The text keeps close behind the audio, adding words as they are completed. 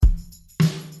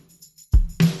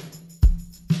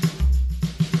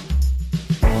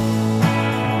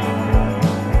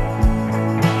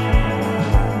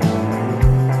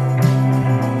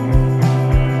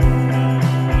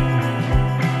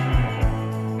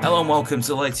Hello and welcome to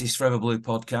the latest Forever Blue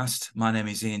podcast. My name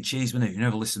is Ian Cheeseman. If you've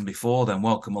never listened before, then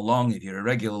welcome along. If you're a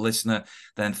regular listener,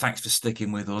 then thanks for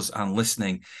sticking with us and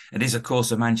listening. It is, of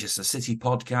course, a Manchester City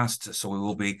podcast, so we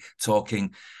will be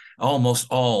talking almost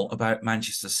all about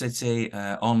Manchester City,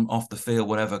 on, off the field,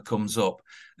 whatever comes up.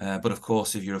 But of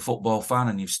course, if you're a football fan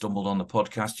and you've stumbled on the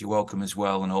podcast, you're welcome as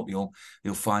well, and hope you'll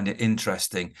find it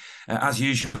interesting. As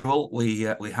usual, we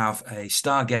have a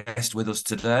star guest with us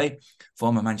today,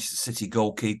 former Manchester City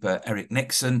goalkeeper Eric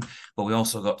Nixon, but we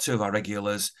also got two of our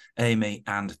regulars, Amy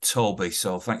and Toby.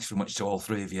 So thanks very much to all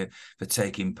three of you for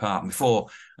taking part. Before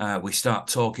we start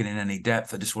talking in any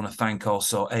depth, I just want to thank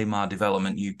also Amar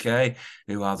Development UK,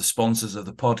 who are the sponsors of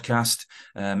the podcast.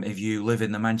 If you live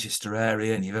in the Manchester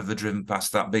area and you've ever driven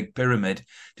past that big pyramid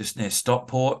just near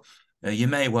Stockport, you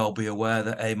may well be aware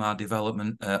that Amar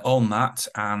Development own that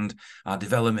and are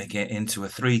developing it into a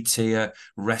 3-tier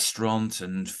restaurant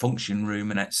and function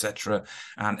room and etc.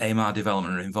 And Amar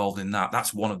Development are involved in that.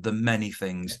 That's one of the many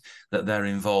things that they're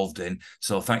involved in.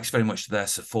 So thanks very much to their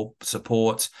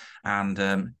support. And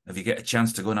if you get a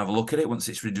chance to go and have a look at it once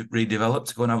it's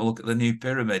redeveloped, go and have a look at the new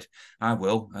pyramid. I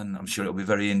will, and I'm sure it'll be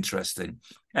very interesting.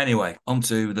 Anyway, on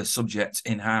to the subject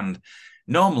in hand.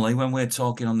 Normally, when we're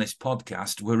talking on this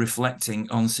podcast, we're reflecting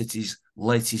on City's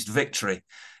latest victory.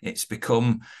 It's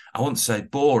become, I wouldn't say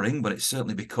boring, but it's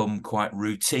certainly become quite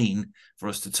routine for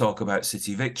us to talk about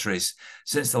City victories.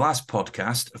 Since the last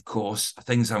podcast, of course,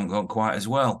 things haven't gone quite as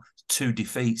well. 2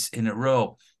 defeats in a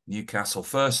row. Newcastle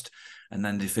first, and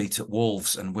then defeat at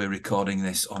Wolves. And we're recording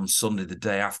this on Sunday, the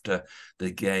day after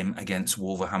the game against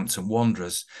Wolverhampton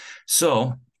Wanderers.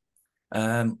 So,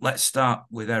 let's start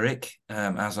with Eric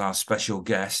as our special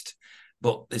guest.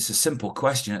 But it's a simple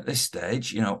question at this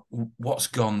stage. You know, what's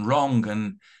gone wrong,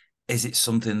 and is it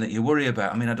something that you worry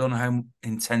about? I mean, I don't know how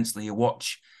intensely you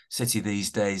watch City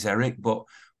these days, Eric, but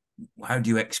how do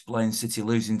you explain City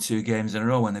losing 2 games in a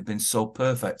row when they've been so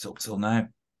perfect up till now?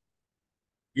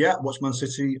 Yeah, watch Man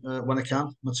City when I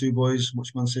can. My 2 boys watch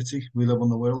Man City. We live on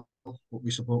the world, but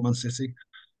we support Man City.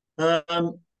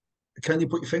 Um, can you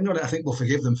put your finger on it? I think we'll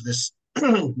forgive them for this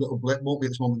little blip, won't we, at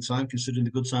this moment in time, considering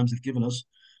the good times they've given us.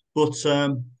 But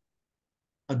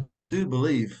I do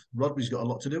believe Rodri's got a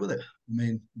lot to do with it. I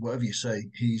mean, whatever you say,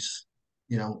 he's,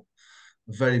 a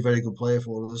very, very good player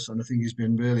for us. And I think he's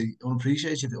been really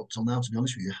unappreciated up till now, to be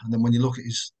honest with you. And then when you look at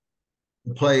his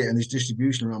play and his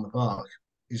distribution around the park,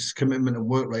 his commitment and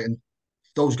work rate, and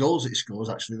those goals that he scores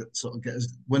actually that sort of get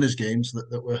us winners games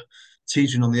that we're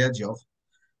teetering on the edge of.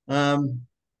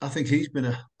 I think he's been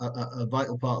a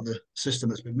vital part of the system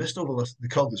that's been missed over the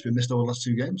cog that's been missed over the last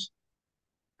 2 games.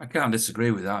 I can't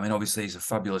disagree with that. I mean, obviously he's a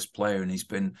fabulous player and he's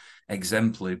been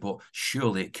exemplary, but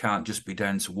surely it can't just be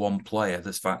down to one player,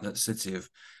 the fact that City have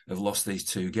lost these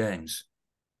 2 games.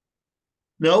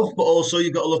 No, but also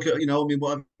you've got to look at, I mean,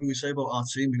 whatever we say about our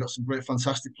team, we've got some great,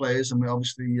 fantastic players, and we're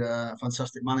obviously a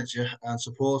fantastic manager and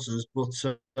supporters. But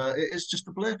it is just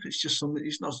a blip. It's just something.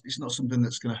 It's not something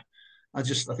that's gonna. I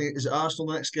think, is it Arsenal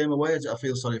the next game away? I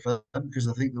feel sorry for them because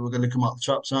I think that we're going to come out the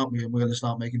traps, aren't we? And we're going to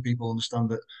start making people understand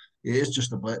that it is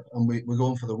just a blip, and we're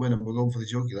going for the win, and we're going for the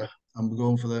jugular, and we're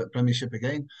going for the Premiership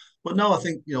again. But no, I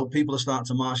think people are starting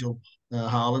to marshal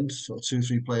Haaland, sort of 2,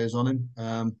 3 players on him.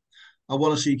 I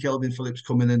want to see Kelvin Phillips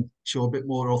come in and show a bit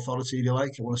more authority, if you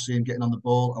like. I want to see him getting on the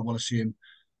ball. I want to see him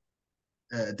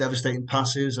devastating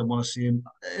passes. I want to see him.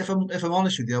 If I'm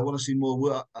honest with you, I want to see more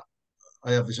work.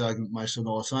 I have this argument with my son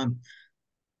all the time.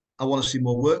 I want to see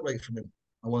more work rate from him.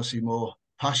 I want to see more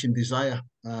passion, desire.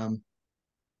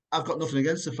 I've got nothing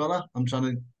against the fella. I'm trying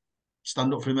to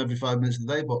stand up for him every 5 minutes of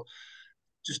the day, but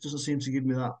just doesn't seem to give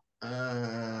me that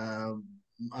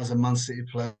as a Man City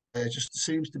player. It just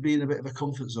seems to be in a bit of a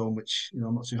comfort zone, which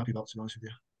I'm not too happy about, to be honest with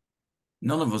you.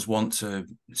 None of us want to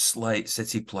slate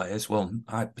City players. Well,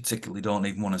 I particularly don't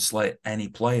even want to slate any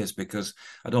players because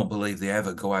I don't believe they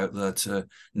ever go out there to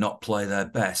not play their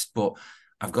best. But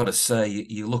I've got to say,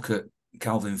 you look at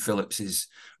Calvin Phillips's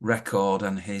record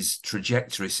and his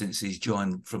trajectory since he's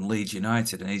joined from Leeds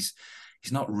United, and he's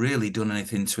not really done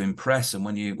anything to impress. And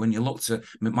when you look to,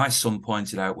 my son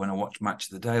pointed out when I watched Match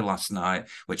of the Day last night,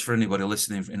 which for anybody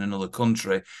listening in another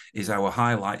country is our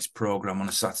highlights program on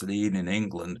a Saturday evening in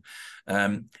England.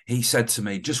 He said to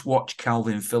me, just watch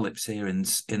Calvin Phillips here in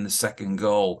the second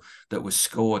goal that was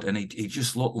scored. And he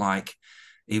just looked like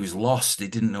he was lost. He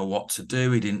didn't know what to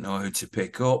do. He didn't know who to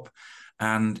pick up.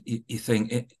 And you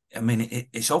think,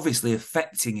 it's obviously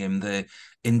affecting him, the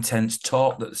intense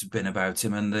talk that's been about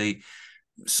him and the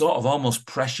sort of almost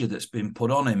pressure that's been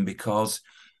put on him, because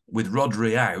with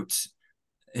Rodri out,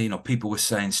 people were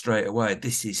saying straight away,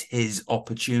 this is his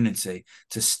opportunity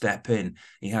to step in.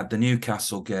 He had the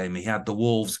Newcastle game, he had the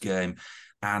Wolves game,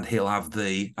 and he'll have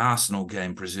the Arsenal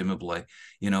game, presumably.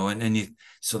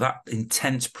 So that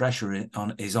intense pressure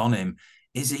is on him.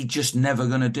 Is he just never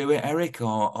going to do it, Eric,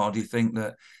 or do you think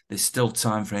that there's still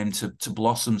time for him to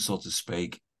blossom, so to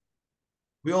speak?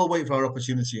 We all wait for our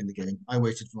opportunity in the game. I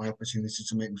waited for my opportunity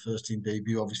to make my first team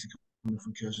debut, obviously coming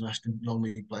from Curzon Ashton,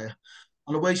 non-league player.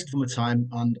 And I waited for my time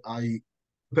and I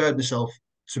prepared myself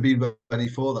to be ready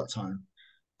for that time.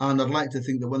 And I'd like to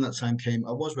think that when that time came,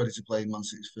 I was ready to play in Man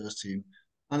City's first team.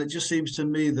 And it just seems to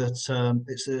me that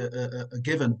it's a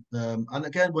given. And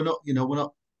again, we're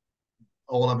not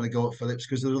all having a go at Phillips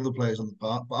because there's other players on the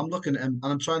park. But I'm looking at him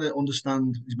and I'm trying to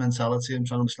understand his mentality. I'm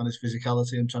trying to understand his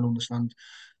physicality. I'm trying to understand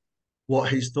what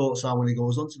his thoughts are when he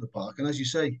goes onto the park. And as you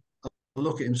say, I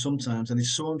look at him sometimes and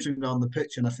he's sauntering down the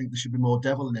pitch, and I think there should be more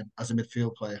devil in him as a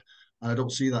midfield player. And I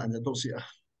don't see that, and I don't see. I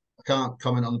can't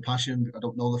comment on the passion. I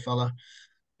don't know the fella,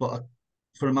 but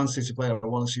for a Man City player, I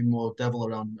want to see more devil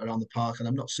around the park, and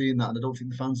I'm not seeing that, and I don't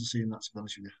think the fans are seeing that. To be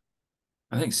honest with you.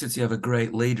 I think City have a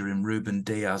great leader in Ruben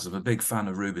Diaz. I'm a big fan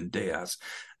of Ruben Diaz.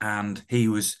 And he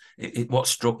was, what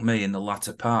struck me in the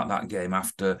latter part of that game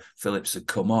after Phillips had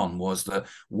come on was that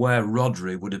where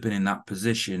Rodri would have been in that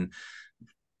position,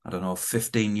 I don't know,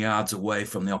 15 yards away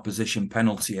from the opposition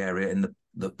penalty area in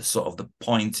the sort of the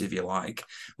point, if you like,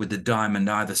 with the diamond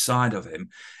either side of him.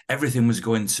 Everything was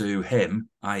going to him,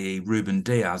 i.e. Ruben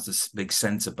Diaz, the big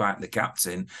centre-back, the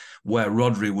captain, where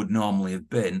Rodri would normally have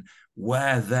been.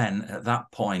 Where then, at that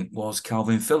point, was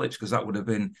Calvin Phillips? Because that would have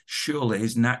been surely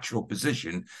his natural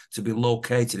position to be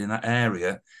located in that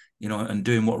area, and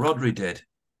doing what Rodri did.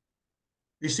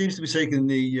 He seems to be taking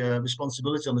the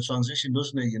responsibility on the transition,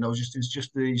 doesn't he? It's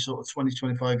just the sort of 20,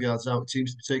 25 yards out. He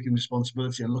seems to be taking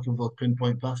responsibility and looking for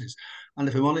pinpoint passes. And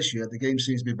if I'm honest here, the game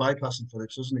seems to be bypassing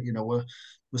Phillips, doesn't it? We're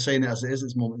saying it as it is at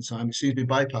this moment in time. It seems to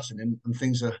be bypassing him, and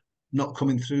things are not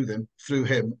coming through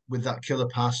him with that killer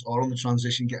pass or on the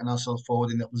transition, getting ourselves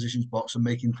forward in the opposition's box and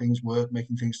making things work,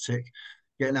 making things tick,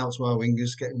 getting out to our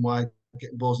wingers, getting wide,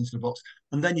 getting balls into the box.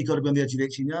 And then you've got to be on the edge of the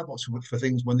 18-yard box for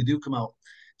things when they do come out.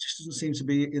 Just doesn't seem to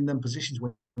be in them positions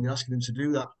when you're asking them to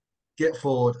do that. Get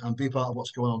forward and be part of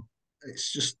what's going on.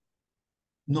 It's just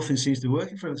nothing seems to be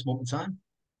working for him at this moment in time.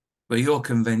 But you're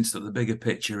convinced that the bigger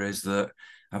picture is that,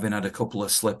 having had a couple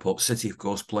of slip-ups, City, of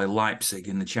course, play Leipzig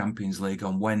in the Champions League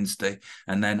on Wednesday,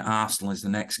 and then Arsenal is the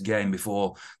next game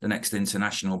before the next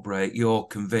international break. You're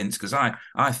convinced, because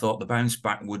I thought the bounce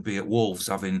back would be at Wolves,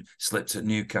 having slipped at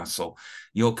Newcastle.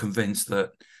 You're convinced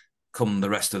that come the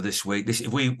rest of this week, if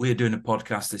we're doing a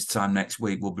podcast this time next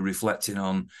week, we'll be reflecting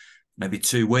on maybe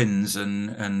 2 wins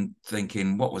and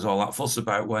thinking, what was all that fuss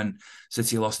about when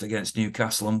City lost against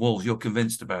Newcastle and Wolves? You're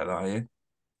convinced about that, are you?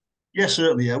 Yeah,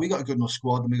 certainly. Yeah, we got a good enough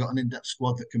squad, and we got an in-depth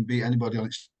squad that can beat anybody on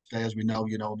its day, as we know.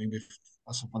 We've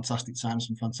had some fantastic times,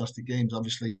 some fantastic games.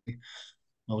 Obviously,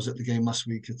 I was at the game last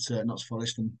week at Notts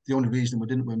Forest, and the only reason we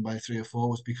didn't win by 3 or 4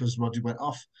 was because Roger went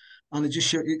off, and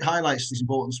it highlights his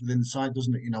importance within the side,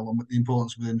 doesn't it? And the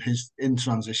importance within his in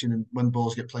transition, and when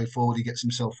balls get played forward, he gets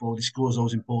himself forward, he scores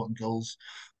those important goals.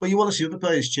 But you want to see other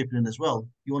players chipping in as well.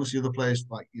 You want to see other players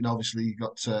like obviously you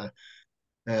got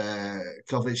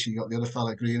Kovic, you got the other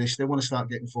fella Grealish. They want to start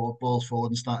getting balls forward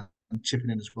and start chipping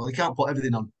in as well. He can't put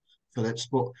everything on Phillips,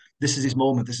 but this is his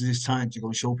moment. This is his time to go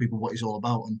and show people what he's all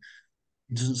about. And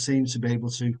he doesn't seem to be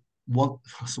able to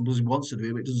I suppose he wants to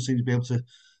do it, but it doesn't seem to be able to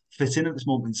fit in at this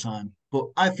moment in time. But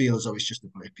I feel as though it's just a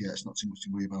blip. Yeah, it's not too much to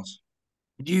worry about.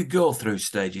 Did you go through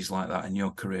stages like that in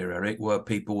your career, Eric, where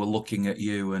people were looking at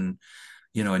you and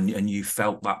and you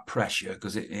felt that pressure?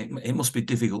 Because it must be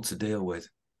difficult to deal with.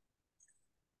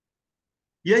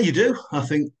 Yeah, you do. I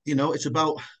think, it's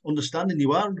about understanding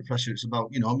you are under pressure. It's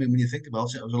about, when you think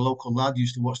about it, I was a local lad,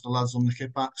 used to watch the lads on the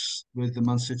kickbacks with the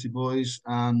Man City boys,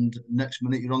 and next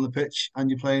minute you're on the pitch and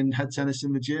you're playing head tennis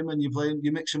in the gym and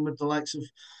you're mixing with the likes of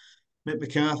Mick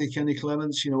McCarthy, Kenny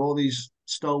Clements, all these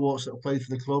stalwarts that have played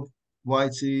for the club,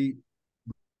 Whitey,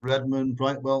 Redmond,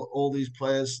 Brightwell, all these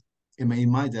players in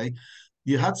my day.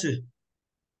 You had to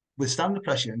withstand the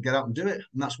pressure and get out and do it.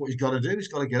 And that's what he's got to do. He's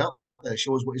got to get out there,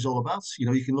 show us what he's all about.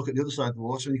 You can look at the other side of the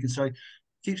water and you can say,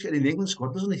 he keeps getting in the England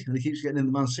squad, doesn't he? And he keeps getting in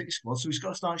the Man City squad. So he's got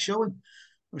to start showing.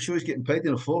 I'm sure he's getting paid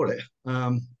enough for it.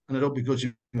 And I don't begrudge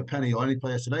him a penny or any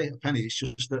player today a penny. It's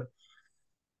just that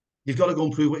you've got to go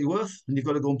and prove what you're worth. And you've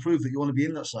got to go and prove that you want to be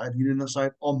in that side. And you're in that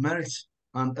side on merit.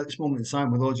 And at this moment in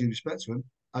time, with all due respect to him,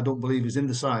 I don't believe he's in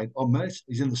the side on merit.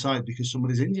 He's in the side because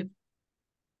somebody's injured.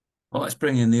 Well, let's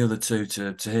bring in the other two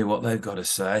to hear what they've got to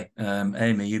say.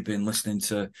 Amy, you've been listening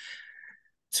to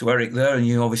Eric there, and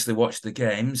you obviously watched the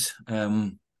games.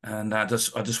 And I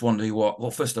just wonder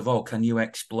well, first of all, can you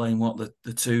explain what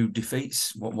the two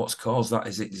defeats, what's caused that?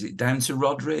 Is it down to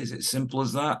Rodri? Is it simple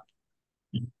as that?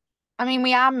 I mean,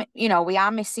 we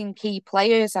are missing key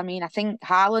players. I mean, I think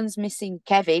Haaland's missing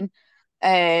Kevin.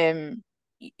 I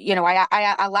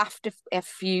laughed a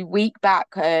few week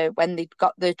back when they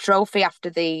got the trophy after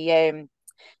the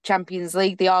Champions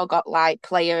League. They all got like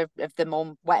player of the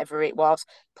month, whatever it was,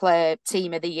 player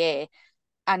team of the year.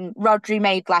 And Rodri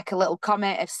made like a little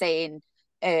comment of saying,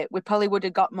 we probably would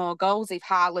have got more goals if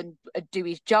Haaland would do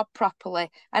his job properly.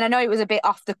 And I know it was a bit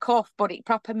off the cuff, but it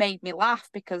proper made me laugh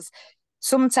because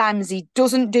sometimes he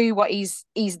doesn't do what he's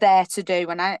there to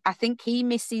do. And I think he's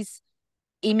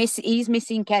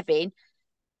missing Kevin.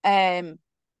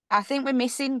 I think we're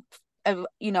missing a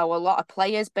lot of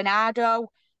players. Bernardo,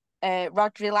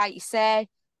 Rodri, like you say,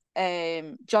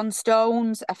 John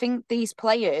Stones. I think these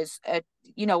players are,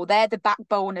 they're the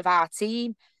backbone of our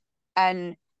team.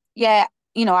 And yeah,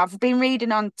 I've been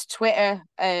reading on Twitter,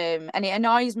 and it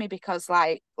annoys me because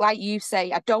like you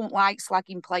say, I don't like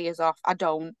slagging players off. I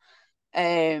don't.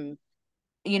 Um,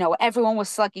 everyone was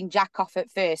slagging Jack off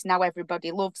at first. Now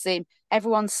everybody loves him.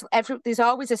 There's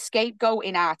always a scapegoat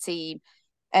in our team.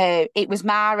 It was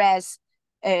Mahrez.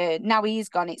 Now he's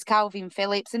gone. It's Calvin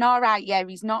Phillips. And all right, yeah,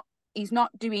 he's not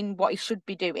doing what he should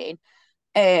be doing.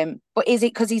 But is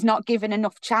it because he's not given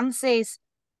enough chances?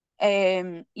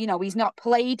 He's not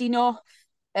played enough.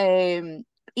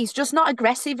 He's just not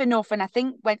aggressive enough. And I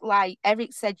think when, like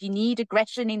Eric said, you need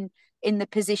aggression in the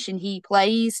position he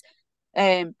plays.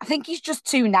 I think he's just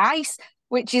too nice,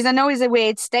 which I know is a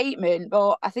weird statement,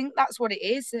 but I think that's what it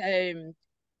is.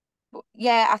 But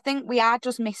yeah, I think we are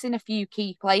just missing a few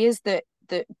key players that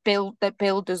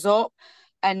build us up.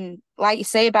 And like you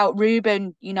say about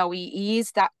Ruben, he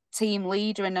is that team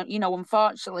leader, and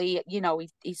unfortunately,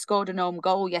 he scored an own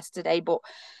goal yesterday, but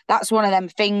that's one of them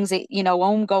things.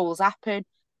 Own goals happen.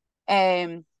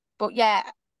 But yeah,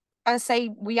 I say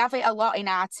we have it a lot in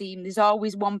our team. There's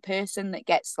always one person that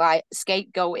gets like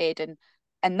scapegoated,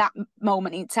 and that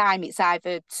moment in time, it's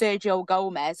either Sergio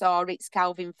Gomez or it's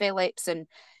Calvin Phillips, and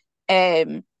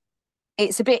um,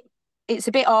 it's a bit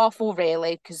awful,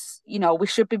 really, because we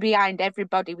should be behind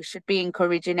everybody. We should be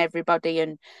encouraging everybody,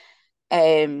 and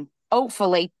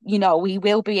hopefully, we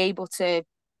will be able to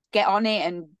get on it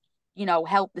and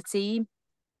help the team.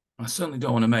 I certainly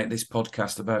don't want to make this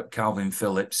podcast about Calvin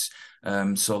Phillips.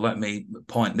 So let me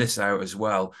point this out as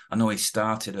well. I know he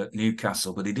started at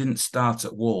Newcastle, but he didn't start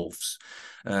at Wolves.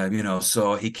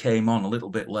 So he came on a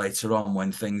little bit later on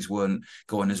when things weren't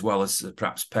going as well as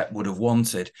perhaps Pep would have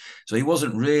wanted. So he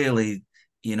wasn't really,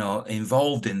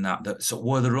 involved in that. So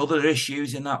were there other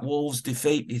issues in that Wolves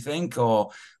defeat, do you think, or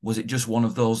was it just one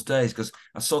of those days? Because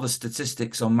I saw the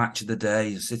statistics on Match of the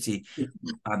Day. City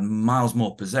had miles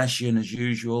more possession as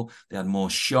usual. They had more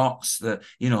shots. All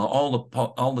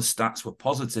the stats were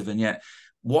positive, and yet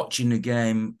watching the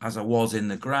game as I was in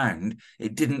the ground,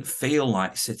 it didn't feel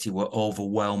like City were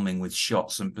overwhelming with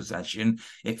shots and possession.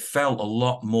 It felt a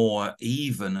lot more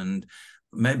even, and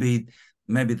maybe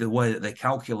the way that they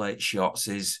calculate shots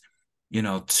is,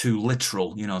 too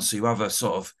literal. So you have a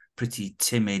sort of pretty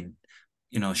timid,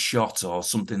 shot or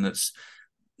something that's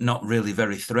not really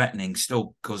very threatening,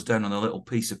 still goes down on a little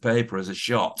piece of paper as a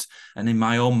shot. And in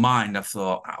my own mind, I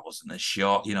thought that wasn't a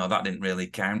shot. That didn't really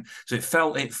count. So it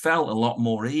felt a lot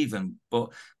more even.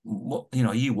 But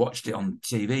you watched it on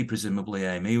TV, presumably,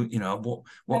 Amy.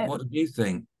 What did you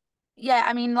think? Yeah,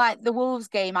 I mean, like the Wolves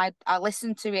game, I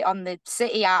listened to it on the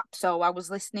City app, so I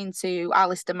was listening to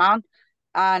Alistair Mann,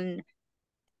 and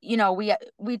we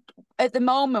at the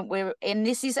moment we're in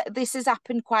this has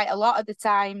happened quite a lot of the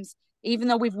times, even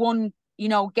though we've won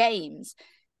games,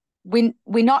 we're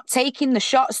not taking the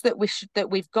shots that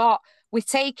we've got. We're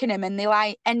taking them and they're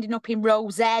like ending up in row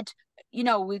Z,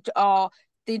 or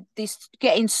they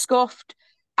getting scuffed.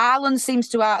 Ireland seems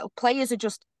to players are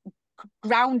just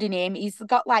grounding him. He's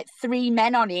got like three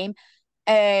men on him,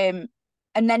 and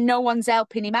then no one's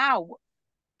helping him out.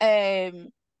 Um,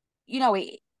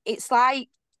 it's like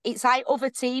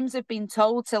other teams have been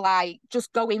told to like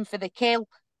just go in for the kill.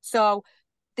 So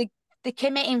they're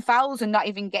committing fouls and not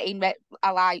even getting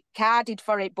like carded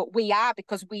for it, but we are,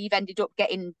 because we've ended up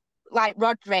getting, like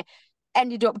Rodri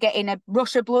ended up getting a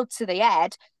rush of blood to the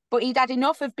head, but he'd had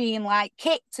enough of being like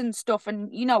kicked and stuff, and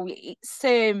it's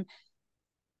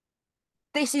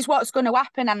this is what's going to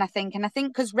happen. And I think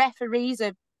because referees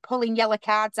are pulling yellow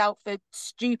cards out for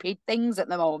stupid things at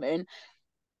the moment,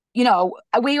 we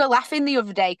were laughing the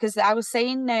other day because I was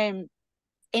saying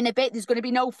in a bit there's going to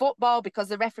be no football because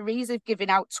the referees have given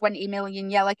out 20 million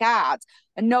yellow cards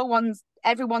and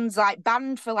everyone's like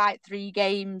banned for like 3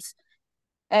 games.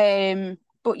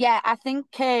 But yeah, I think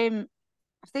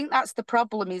that's the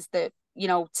problem, is that,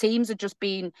 teams are just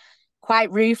being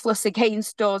quite ruthless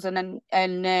against us, and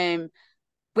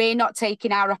we're not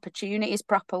taking our opportunities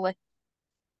properly.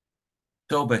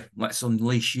 Toby, let's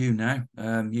unleash you now.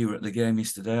 You were at the game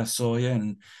yesterday. I saw you,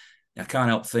 and I can't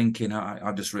help thinking.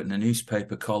 I've just written a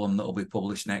newspaper column that'll be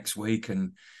published next week,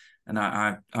 and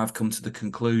I've come to the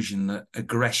conclusion that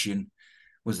aggression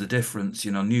was the difference.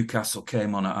 Newcastle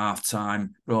came on at half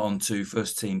time, brought on two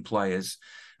first team players,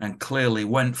 and clearly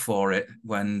went for it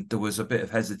when there was a bit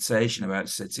of hesitation about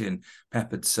City. And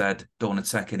Pep had said, "Don't want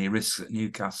to take any risks at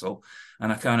Newcastle."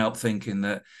 And I can't help thinking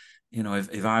that,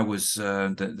 if I was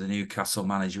the Newcastle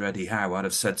manager, Eddie Howe, I'd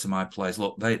have said to my players,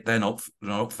 "Look, they're not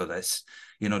up for this.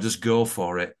 Just go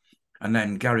for it." And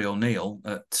then Gary O'Neill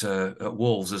at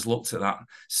Wolves has looked at that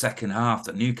second half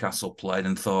that Newcastle played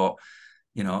and thought,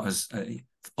 as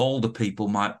older people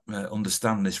might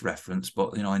understand this reference,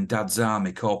 but in Dad's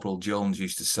Army, Corporal Jones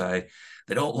used to say,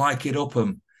 "They don't like it up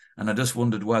 'em." And I just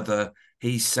wondered whether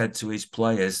he said to his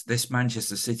players, "This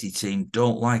Manchester City team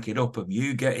don't like it up 'em.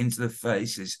 You get into the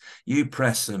faces, you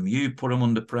press them, you put them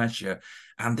under pressure,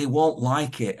 and they won't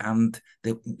like it. And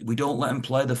we don't let them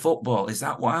play the football." Is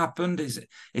that what happened? Is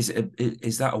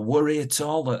that a worry at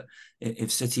all, that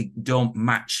if City don't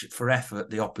match for effort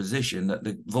the opposition, that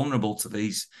they're vulnerable to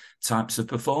these types of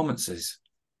performances?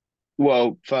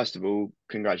 Well, first of all,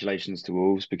 congratulations to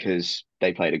Wolves, because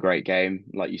they played a great game.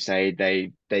 Like you say,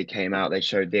 they came out, they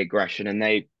showed the aggression, and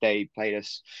they played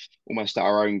us almost at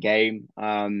our own game.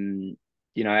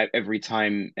 Every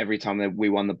time that we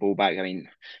won the ball back, I mean,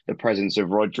 the presence of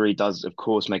Rodri does, of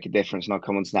course, make a difference, and I'll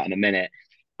come on to that in a minute.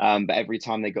 But every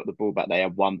time they got the ball back, they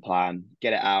had one plan: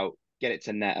 get it out, get it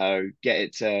to Neto, get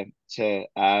it to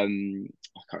I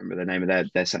can't remember the name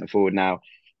of their centre forward now,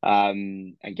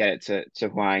 and get it to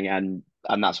Huang, and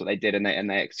that's what they did, and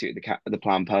they executed the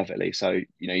plan perfectly. So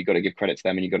you got to give credit to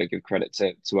them, and you got to give credit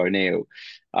to O'Neill.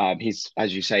 He's,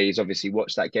 as you say, he's obviously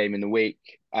watched that game in the week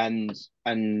and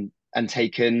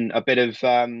taken a bit of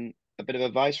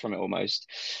advice from it almost.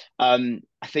 I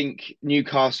think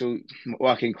Newcastle,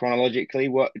 working chronologically,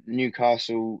 what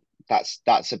Newcastle,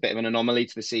 that's a bit of an anomaly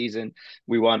to the season.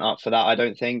 We weren't up for that, I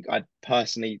don't think. I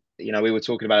personally, we were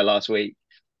talking about it last week.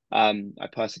 I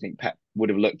personally think Pep would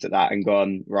have looked at that and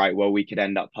gone, right, well, we could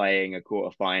end up playing a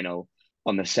quarter final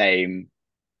on the same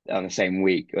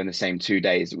week, or in the same 2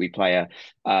 days that we play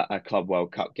a Club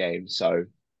World Cup game. So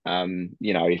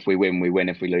if we win, we win.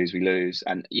 If we lose, we lose.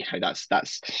 And that's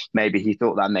maybe he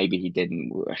thought that, maybe he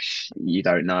didn't. You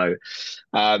don't know.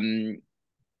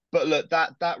 But look,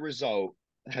 that result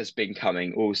has been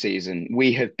coming all season.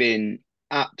 We have been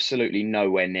absolutely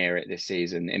nowhere near it this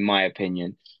season, in my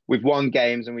opinion. We've won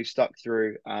games and we've stuck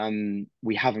through.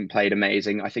 We haven't played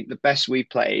amazing. I think the best we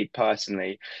played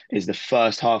personally is the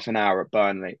first half an hour at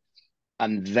Burnley.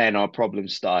 And then our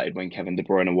problems started when Kevin De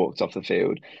Bruyne walked off the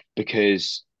field,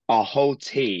 because our whole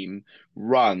team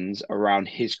runs around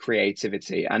his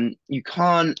creativity. And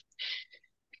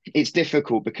it's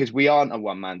difficult because we aren't a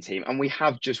one-man team, and we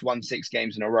have just won 6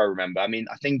 games in a row, remember? I mean,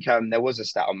 I think there was a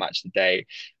stat on Match of the Day.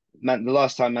 The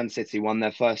last time Man City won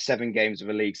their first 7 games of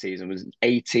a league season was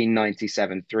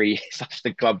 1897, 3 years after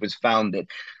the club was founded.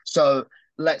 So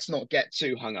let's not get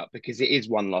too hung up, because it is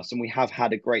one loss, and we have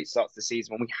had a great start to the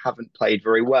season when we haven't played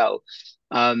very well.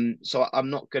 So I'm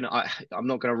not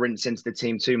gonna rinse into the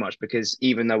team too much, because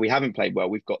even though we haven't played well,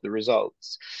 we've got the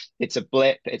results. It's a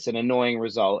blip, it's an annoying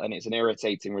result, and it's an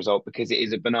irritating result because it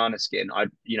is a banana skin.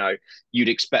 You'd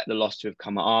expect the loss to have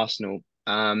come at Arsenal,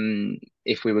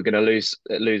 if we were going to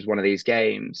lose one of these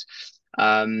games.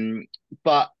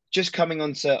 But just coming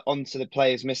onto the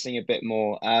players missing a bit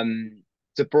more.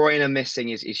 De Bruyne missing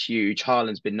is huge.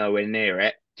 Haaland's been nowhere near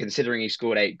it. Considering he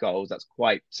scored 8 goals, that's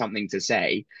quite something to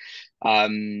say. But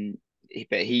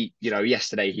he,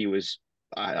 yesterday he was,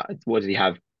 what did he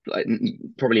have? Like,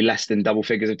 probably less than double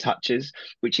figures of touches,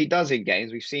 which he does in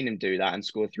games. We've seen him do that and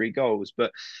score 3 goals,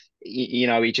 but he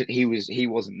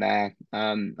wasn't there.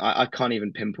 I can't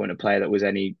even pinpoint a player that was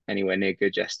anywhere near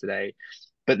good yesterday.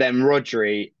 But then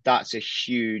Rodri, that's a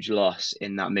huge loss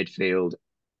in that midfield.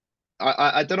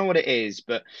 I don't know what it is,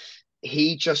 but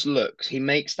he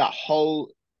makes that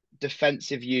whole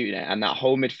defensive unit and that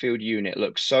whole midfield unit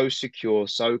look so secure,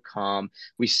 so calm.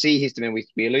 We see his demeanor.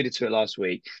 We alluded to it last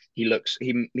week. He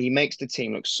makes the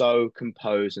team look so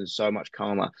composed and so much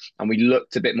calmer. And we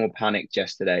looked a bit more panicked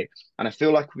yesterday. And I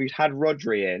feel like if we'd had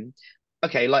Rodri in,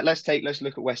 okay, let's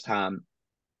look at West Ham.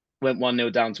 Went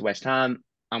 1-0 down to West Ham,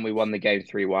 and we won the game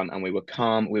 3-1, and we were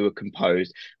calm, we were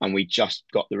composed, and we just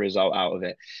got the result out of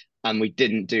it. And we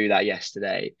didn't do that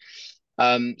yesterday.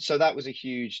 So that was a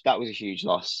huge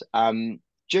loss.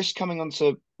 Just coming on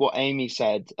to what Amy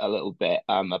said a little bit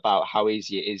about how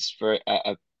easy it is for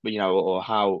or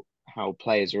how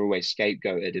players are always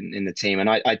scapegoated in the team. And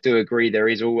I do agree there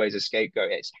is always a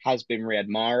scapegoat. It has been Riyad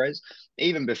Mahrez.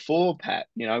 Even before Pep,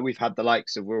 we've had the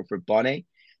likes of Wilfred Bonny.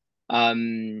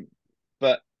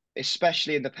 But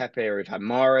especially in the Pep era, we've had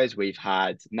Mahrez, we've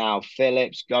had now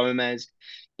Phillips, Gomez.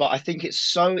 But I think it's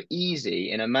so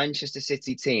easy in a Manchester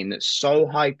City team that's so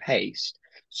high paced,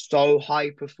 so high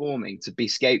performing to be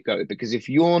scapegoated, because if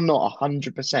you're not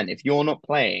 100%, if you're not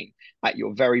playing at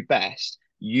your very best,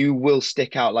 you will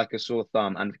stick out like a sore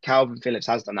thumb. And Calvin Phillips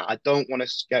has done that. I don't want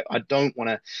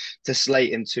to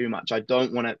slate him too much. I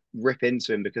don't want to rip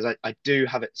into him, because I do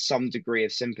have some degree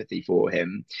of sympathy for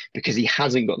him, because he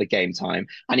hasn't got the game time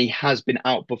and he has been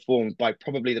outperformed by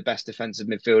probably the best defensive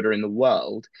midfielder in the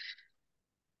world.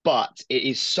 But it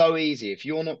is so easy. If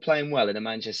you're not playing well in a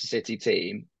Manchester City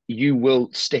team, you will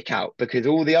stick out, because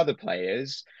all the other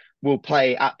players will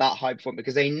play at that high point,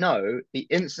 because they know the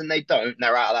instant they don't,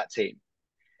 they're out of that team.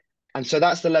 And so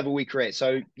that's the level we create.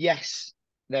 So yes,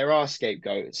 there are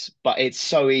scapegoats, but it's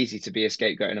so easy to be a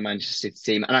scapegoat in a Manchester City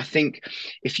team. And I think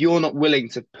if you're not willing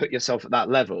to put yourself at that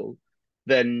level,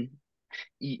 then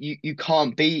you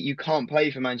can't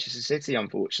play for Manchester City.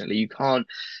 Unfortunately, you can't.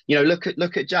 Look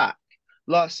at Jack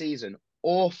last season,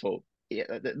 awful. Yeah,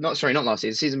 not last season,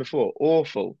 the season before,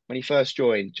 awful when he first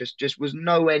joined. Just was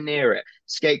nowhere near it.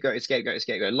 Scapegoat.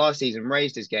 Last season,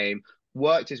 raised his game,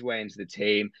 worked his way into the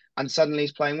team, and suddenly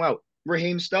he's playing well.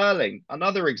 Raheem Sterling,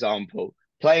 another example,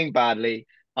 playing badly.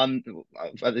 In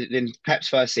Pep's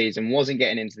first season, wasn't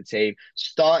getting into the team.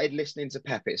 Started listening to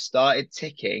Pep, it started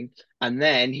ticking, and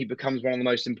then he becomes one of the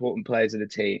most important players of the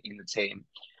team.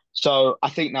 So I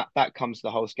think that comes to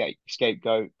the whole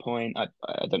scapegoat point. I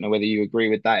don't know whether you agree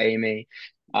with that, Amy.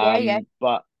 Yeah.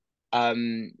 But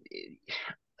in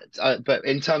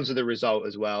terms of the result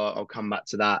as well, I'll come back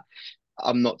to that.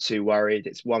 I'm not too worried.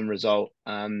 It's one result.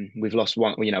 We've lost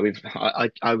one.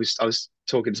 I was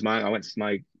talking to I went to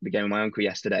the game with my uncle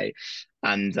yesterday,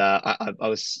 and I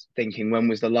was thinking, when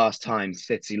was the last time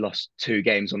City lost 2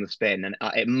 games on the spin? And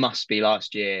it must be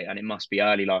last year, and it must be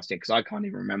early last year, because I can't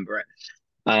even remember it.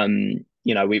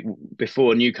 We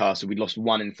before Newcastle, we'd lost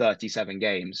 1 in 37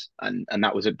 games, and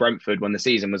that was at Brentford when the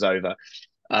season was over,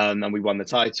 and we won the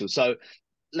title. So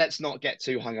let's not get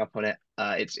too hung up on it.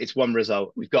 It's one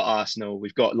result. We've got Arsenal,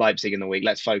 we've got Leipzig in the week.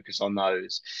 Let's focus on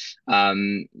those.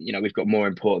 We've got more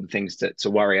important things to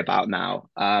worry about now.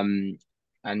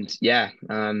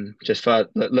 Just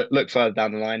look further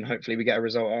down the line. Hopefully, we get a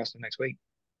result at Arsenal next week.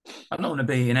 I don't want to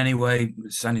be in any way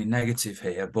sounding negative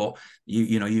here, but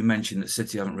you mentioned that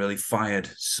City haven't really fired,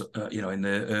 in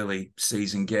the early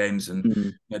season games,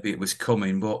 and maybe it was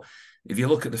coming. But if you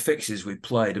look at the fixtures we've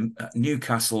played,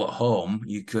 Newcastle at home,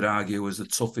 you could argue was the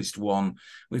toughest one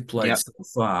we've played so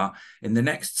far. In the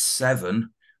next 7,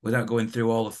 without going through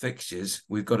all the fixtures,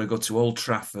 we've got to go to Old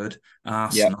Trafford,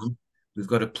 Arsenal. Yep. We've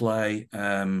got to play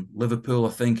Liverpool, I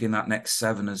think, in that next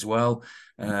 7 as well.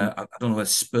 I don't know if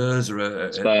Spurs are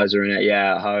in it,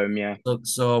 at home, yeah.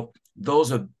 So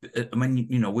those are, I mean,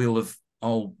 we'll have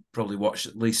all probably watched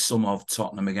at least some of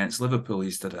Tottenham against Liverpool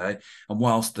yesterday. And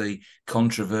whilst the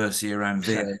controversy around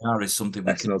VAR is something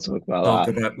we can not talk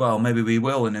about, well, maybe we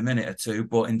will in a minute or two.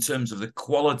 But in terms of the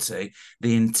quality,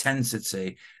 the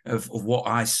intensity of what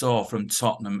I saw from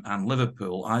Tottenham and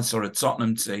Liverpool, I saw a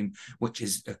Tottenham team which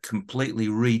is completely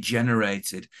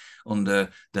regenerated under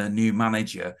the new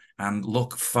manager and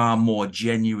look far more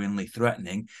genuinely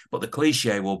threatening. But the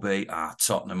cliche will be,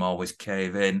 Tottenham always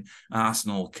cave in,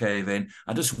 Arsenal cave in.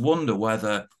 I just wonder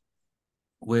whether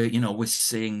we're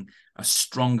seeing a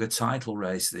stronger title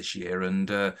race this year, and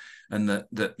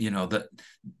that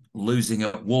losing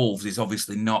at Wolves is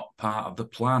obviously not part of the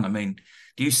plan. I mean,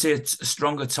 do you see a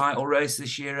stronger title race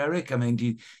this year, Eric? I mean,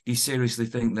 do you seriously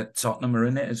think that Tottenham are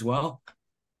in it as well?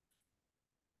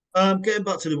 Getting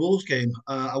back to the Wolves game,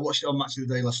 I watched it on Match of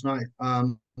the Day last night,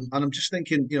 and I'm just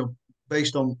thinking,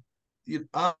 based on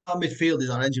our midfield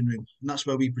is our engine room, and that's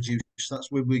where we produce.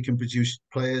 That's where we can produce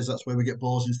players. That's where we get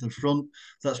balls into the front.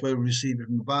 That's where we receive it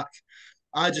from the back.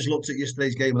 I just looked at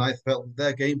yesterday's game, and I felt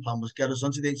their game plan was get us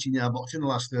onto the 18-yard box in the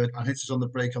last third and hit us on the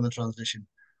break on the transition,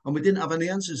 and we didn't have any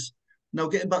answers. Now,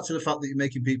 getting back to the fact that you're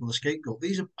making people a scapegoat,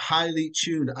 these are highly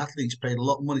tuned athletes paid a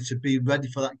lot of money to be ready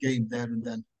for that game there and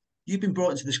then. You've been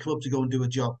brought into this club to go and do a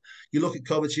job. You look at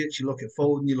Kovacic, you look at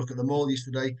Foden, you look at them all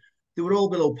yesterday. They were all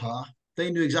below par. They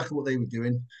knew exactly what they were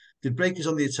doing. They'd break us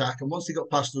on the attack, and once they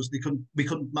got past us, we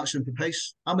couldn't match them for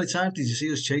pace. How many times did you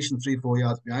see us chasing 3-4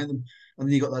 yards behind them? And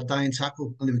then you got that dying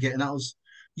tackle, and they were getting at us.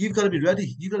 you've got to be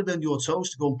ready. You've got to be on your toes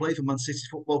to go and play for Man City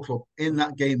Football Club in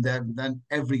that game there and then,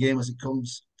 every game as it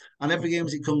comes. And every game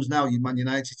as it comes now, you Man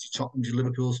United, you Tottenham, you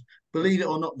Liverpool's, believe it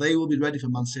or not, they will be ready for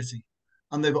Man City.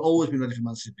 And they've always been ready for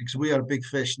Man City because we are a big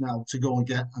fish now to go and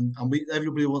get. And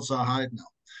everybody wants our hide now.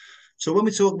 So when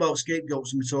we talk about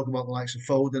scapegoats and we talk about the likes of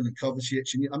Foden and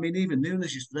Kovacic, and I mean, even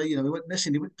Nunes yesterday, he went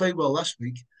missing. He played well last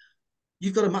week.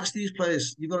 You've got to match these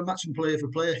players. You've got to match them player for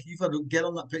player. You've got to get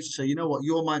on that pitch and say, you know what,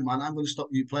 you're my man. I'm going to stop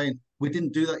you playing. We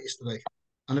didn't do that yesterday.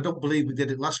 And I don't believe we did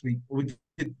it last week. We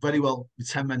did very well with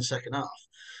 10 men second half.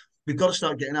 We've got to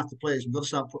start getting after players. We've got to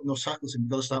start putting those tackles in. We've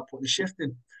got to start putting the shift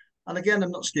in. And again, I'm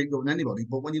not scapegoating anybody,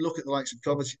 but when you look at the likes of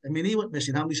Kovacic, I mean, he went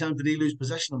missing. How many times did he lose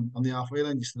possession on the halfway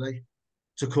line yesterday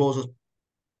to cause us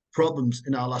problems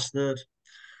in our last third?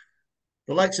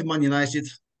 The likes of Man United,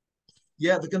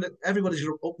 yeah, everybody's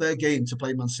up their game to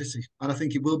play Man City, and I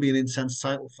think it will be an intense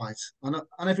title fight, and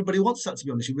everybody wants that, to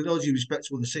be honest. With all due respect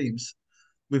to other teams,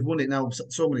 we've won it now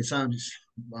so many times.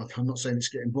 I'm not saying it's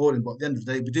getting boring, but at the end of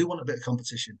the day, we do want a bit of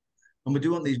competition, and we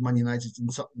do want these Man United and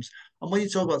Tottenhams. And when you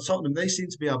talk about Tottenham, they seem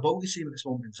to be our bogey team at this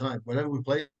moment in time. Whenever we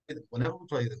play them, I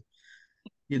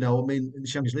mean, in the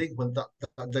Champions League, when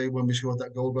that day when we scored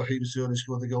that goal, Raheem Sterling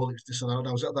scored the goal, it was disallowed.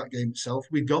 I was at that game itself.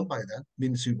 We'd gone by then, me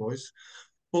and the two boys.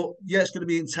 But yeah, it's going to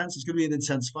be intense. It's going to be an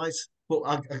intense fight. But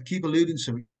I keep alluding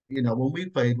to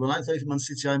it. When I played for Man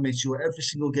City, I made sure every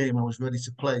single game I was ready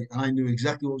to play, and I knew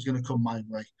exactly what was going to come my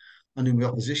way. I knew my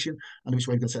opposition. I knew which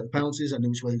way you're going to set the penalties. I knew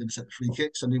which way you're going to set the free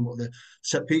kicks. I knew what the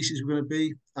set pieces were going to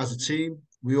be. As a team,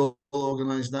 we all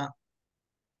organised that.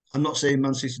 I'm not saying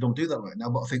Man City don't do that right now,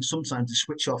 but I think sometimes they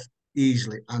switch off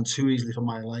easily and too easily for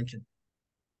my liking.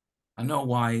 I know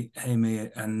why Amy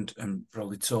and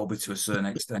probably Toby to a certain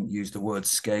extent use the word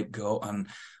scapegoat, and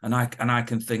I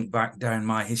can think back down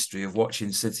my history of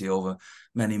watching City over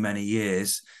many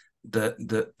years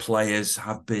that players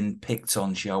have been picked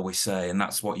on, shall we say, and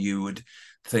that's what you would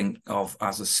think of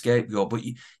as a scapegoat. But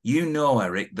you know,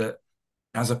 Eric, that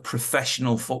as a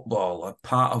professional footballer,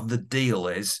 part of the deal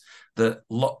is that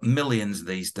millions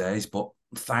these days, but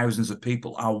thousands of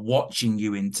people are watching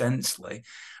you intensely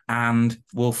and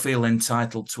will feel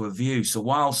entitled to a view. So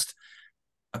whilst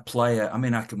a player, I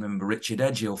mean, I can remember Richard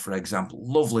Edghill, for example,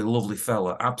 lovely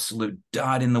fella, absolute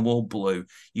dyed-in-the-wool blue.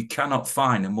 You cannot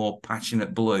find a more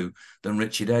passionate blue than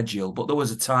Richard Edghill. But there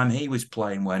was a time he was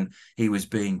playing when he was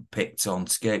being picked on,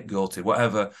 scapegoated,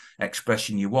 whatever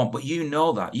expression you want. But you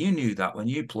know that. You knew that when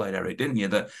you played, Eric, didn't you?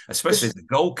 That especially as a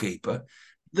goalkeeper.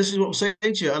 This is what I'm saying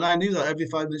to you, and I knew that every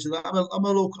 5 minutes of that. I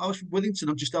was from Withington.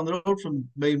 I'm just down the road from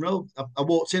Main Road. I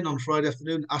walked in on Friday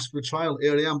afternoon, asked for a trial.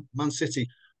 Here I am, Man City.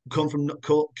 Come from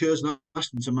Curzon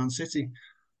Ashton to Man City.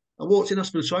 I walked in,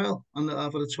 asked for a trial, and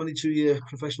I've had a 22-year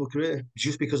professional career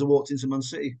just because I walked into Man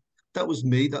City. That was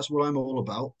me. That's what I'm all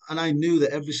about. And I knew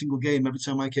that every single game, every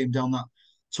time I came down that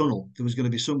tunnel, there was going to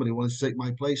be somebody who wanted to take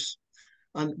my place.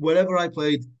 And wherever I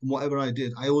played and whatever I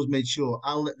did, I always made sure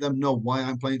I'll let them know why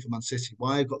I'm playing for Man City,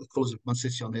 why I've got the colours of Man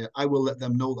City on here. I will let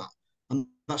them know that. And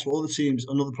that's what all the teams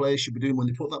and other players should be doing when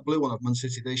they put that blue on of Man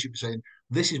City. They should be saying,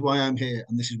 this is why I'm here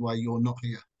and this is why you're not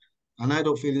here. And I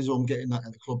don't feel as though I'm getting that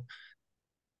at the club.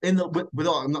 I'm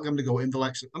not going to go in the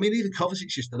likes of, I mean, even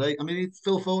Kovacic yesterday. I mean,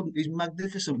 Phil Foden, he's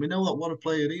magnificent. We know that what a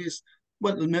player he is.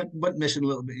 Went missing a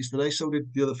little bit yesterday. So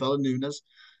did the other fella, Nunes.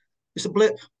 It's a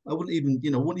blip. I wouldn't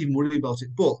even worry about it.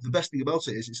 But the best thing about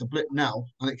it is it's a blip now,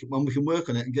 and when we can work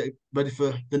on it and get it ready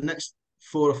for the next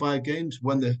 4 or 5 games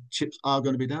when the chips are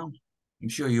going to be down. I'm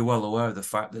sure you're well aware of the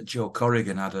fact that Joe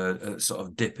Corrigan had a sort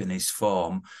of dip in his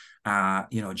form,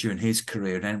 during his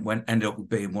career, and ended up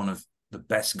being one of the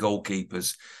best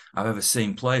goalkeepers I've ever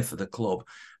seen play for the club.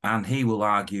 And he will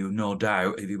argue, no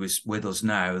doubt, if he was with us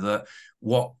now, that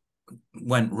what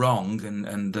went wrong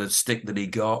and the stick that he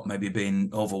got, maybe being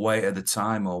overweight at the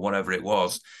time or whatever it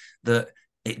was, that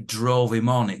it drove him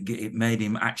on. It made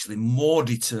him actually more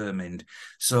determined.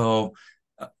 So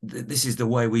this is the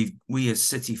way we as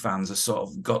City fans have sort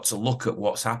of got to look at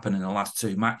what's happened in the last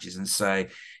 2 matches and say,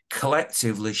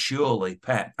 collectively, surely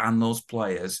Pep and those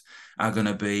players are going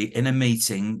to be in a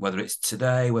meeting, whether it's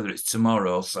today, whether it's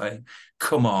tomorrow, saying,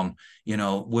 come on,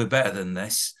 we're better than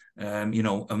this. And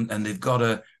they've got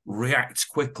to react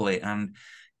quickly. And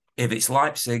if it's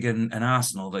Leipzig and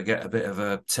Arsenal that get a bit of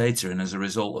a tatering as a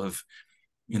result of,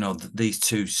 these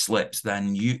 2 slips,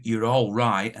 then you're all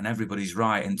right and everybody's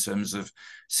right in terms of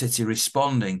City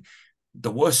responding.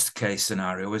 The worst case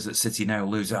scenario is that City now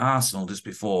lose at Arsenal just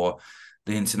before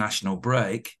the international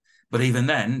break. But even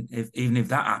then, even if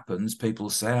that happens, people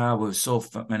say, we're so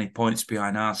many points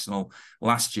behind Arsenal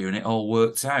last year and it all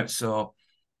worked out. So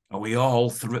are we all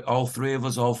 3 of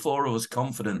us, all 4 of us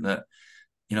confident that,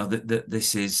 that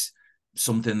this is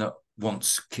something that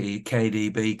once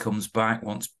KDB comes back,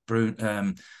 once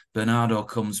Bernardo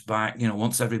comes back,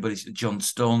 once John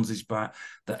Stones is back,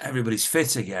 that everybody's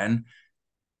fit again,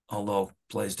 although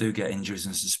players do get injuries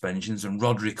and suspensions, and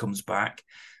Rodri comes back,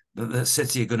 that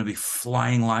City are going to be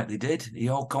flying like they did. Are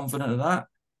you all confident of that?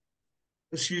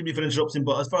 Excuse me for interrupting,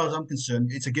 but as far as I'm concerned,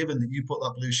 it's a given that you put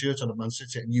that blue shirt on at Man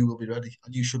City and you will be ready,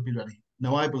 and you should be ready.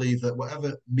 Now, I believe that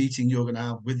whatever meeting you're going to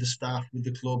have with the staff, with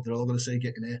the club, they're all going to say,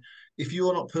 get in here. If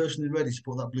you're not personally ready to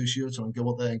put that blue shirt on and go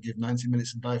out there and give 90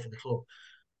 minutes and die for the club,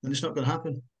 then it's not going to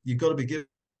happen. You've got to be given.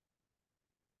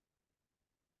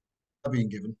 Being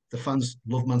given. The fans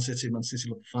love Man City love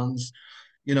the fans.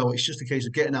 It's just a case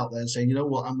of getting out there and saying, you know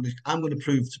what, I'm going to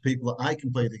prove to people that I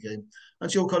can play the game. And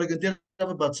Joe Corrigan did have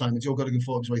a bad time, and Joe Corrigan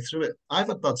fought his way through it. I've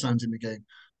had bad times in the game,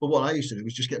 but what I used to do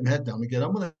was just get my head down and get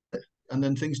on with it. And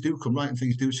then things do come right, and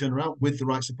things do turn around with the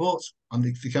right support. And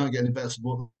they can't get any better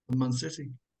support than Man City.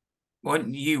 Well,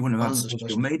 you wouldn't have had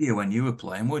social media when you were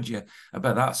playing, would you? I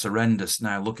bet that's horrendous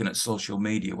now, looking at social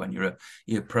media when you're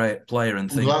a player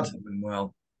and thinking,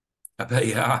 well, I bet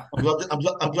you are.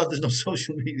 I'm glad there's no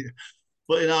social media.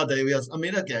 But in our day, we had. I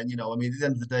mean, again, at the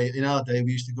end of the day, in our day,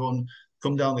 we used to go and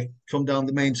come down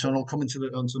the main tunnel, come onto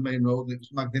the main road. It was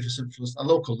magnificent for us. A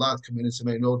local lad coming into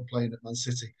the main road playing at Man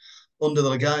City, under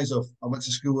the guise of I went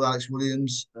to school with Alex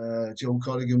Williams. Joe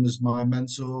Corrigan was my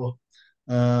mentor.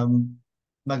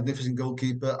 Magnificent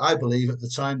goalkeeper. I believe at the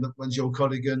time that when Joe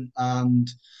Corrigan and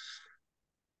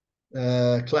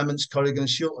Clements, Corrigan, and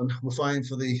Shilton were fighting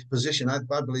for the position, I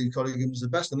believe Corrigan was the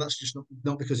best, and that's just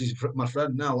not because he's my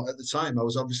friend now. At the time, I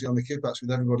was obviously on the kickbacks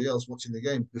with everybody else watching the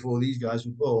game before these guys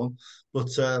were born, but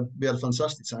we had a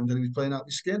fantastic time. Then he was playing out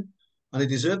his skin, and he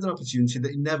deserved an opportunity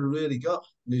that he never really got,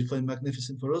 and he was playing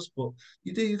magnificent for us. But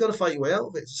you've got to fight your way out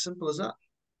of it. It's as simple as that.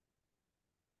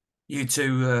 You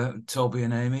two, Toby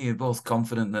and Amy, you're both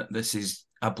confident that this is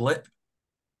a blip?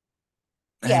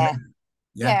 Yeah. Amy?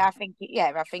 Yeah, I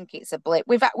think it's a blip.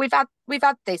 We've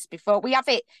had this before. We have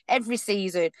it every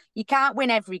season. You can't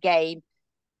win every game,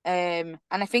 and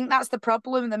I think that's the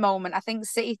problem at the moment. I think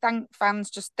City fans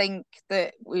just think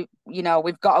that we've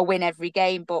got to win every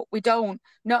game, but we don't.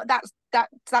 No,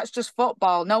 that's just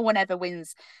football. No one ever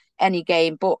wins any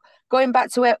game. But going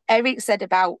back to what Eric said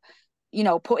about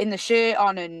putting the shirt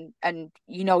on and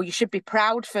you should be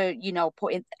proud for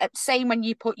putting. Same when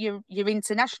you put your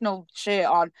international shirt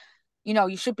on.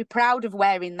 You should be proud of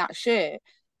wearing that shirt.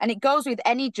 And it goes with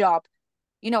any job.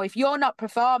 If you're not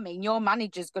performing, your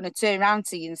manager's going to turn around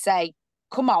to you and say,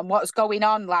 come on, what's going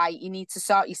on? Like, you need to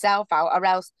sort yourself out, or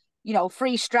else,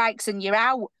 3 strikes and you're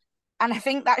out. And I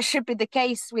think that should be the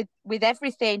case with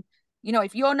everything.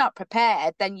 If you're not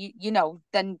prepared, then,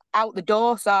 then out the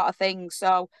door sort of thing.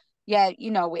 So, yeah,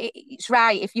 it's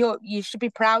right. You should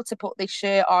be proud to put this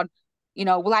shirt on.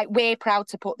 Like we're proud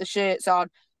to put the shirts on.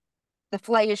 The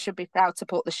players should be proud to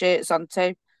put the shirts on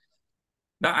too.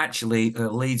 That actually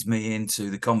leads me into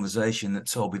the conversation that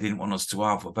Toby didn't want us to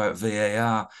have about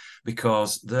VAR,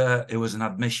 because it was an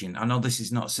admission. I know this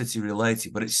is not City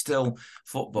related, but it's still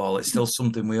football. It's still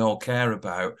something we all care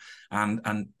about.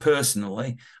 And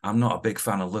personally, I'm not a big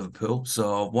fan of Liverpool.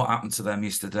 So what happened to them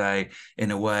yesterday,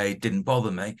 in a way, didn't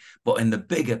bother me. But in the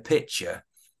bigger picture,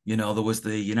 there was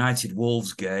the United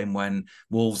Wolves game when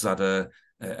Wolves had a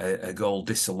goal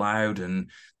disallowed,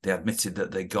 and they admitted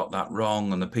that they got that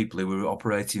wrong, and the people who were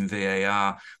operating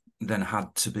VAR then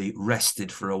had to be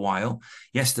rested for a while.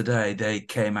 Yesterday, they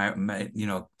came out and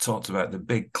talked about the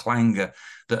big clanger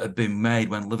that had been made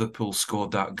when Liverpool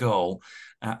scored that goal.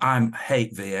 I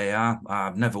hate VAR.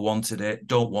 I've never wanted it,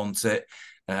 don't want it.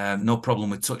 No problem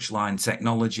with touchline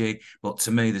technology, but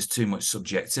to me, there's too much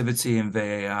subjectivity in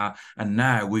VAR. And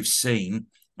now we've seen,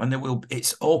 and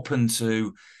it's open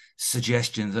to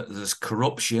suggestion that there's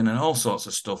corruption and all sorts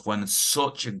of stuff when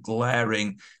such a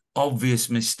glaring, obvious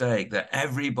mistake that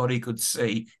everybody could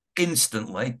see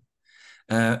instantly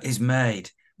is made,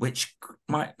 which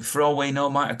might, for all we know,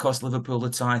 might have cost Liverpool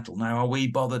the title. Now, are we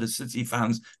bothered as City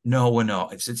fans? No, we're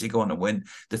not. If City go on to win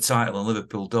the title and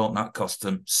Liverpool don't, that cost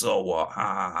them, so what? Ha,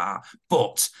 ha, ha.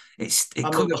 But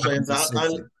I'm not saying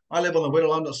that. I live on the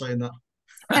Whittle. I'm not saying that.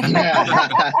 but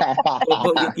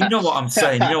you know what I'm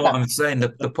saying.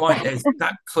 The point is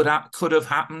that could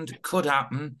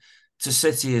happen to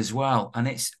City as well, and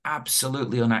it's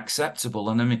absolutely unacceptable.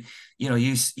 And I mean,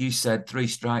 you said 3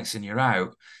 strikes and you're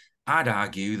out. I'd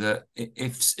argue that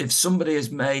if somebody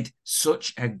has made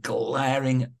such a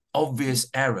glaring, obvious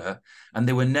error, and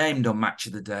they were named on Match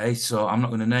of the Day, so I'm not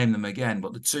going to name them again,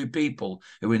 but the 2 people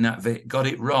who in that got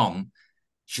it wrong,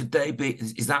 should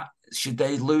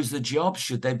they lose the job?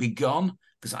 Should they be gone?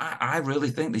 Because I really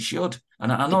think they should.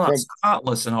 And I The know prob that's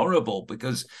heartless and horrible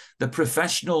because the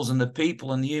professionals and the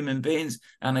people and the human beings,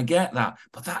 and I get that,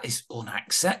 but that is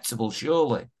unacceptable,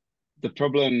 surely.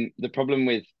 the the problem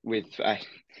with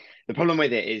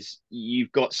it is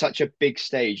you've got such a big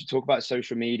stage. You talk about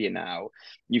social media now.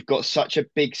 You've got such a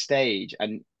big stage,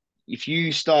 and if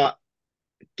you start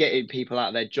getting people out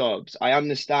of their jobs, I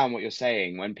understand what you're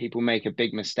saying. When people make a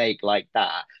big mistake like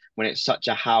that, when it's such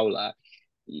a howler,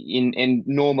 in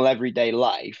normal everyday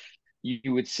life,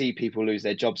 you would see people lose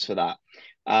their jobs for that.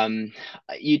 Um,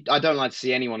 I don't like to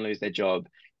see anyone lose their job.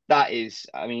 That is,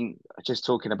 I mean, just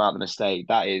talking about the mistake.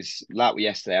 That was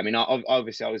yesterday. I mean,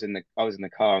 obviously, I was in the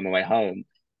car on the way home,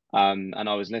 and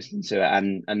I was listening to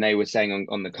it, and they were saying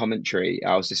on the commentary.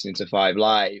 I was listening to Five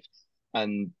Live,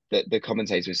 and the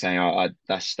commentators were saying, "Oh,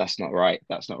 that's not right.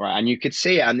 That's not right." And you could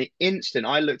see it. And the instant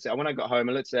I looked at, when I got home,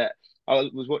 I looked at. I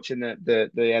was watching the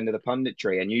end of the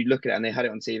punditry, and you look at it, and they had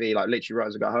it on TV, like literally right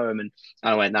as I got home, and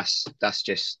I went, "That's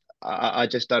just, I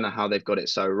just don't know how they've got it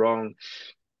so wrong."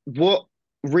 What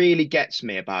really gets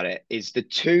me about it is the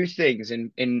two things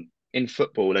in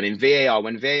football and in VAR.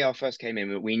 When VAR first came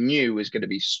in, what we knew was going to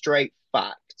be straight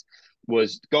fact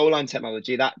was goal line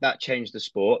technology. That changed the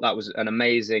sport. That was an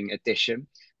amazing addition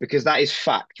because that is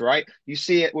fact, right? You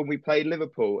see it when we played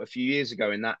Liverpool a few years ago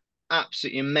in that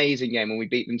absolutely amazing game when we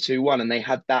beat them 2-1, and they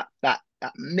had that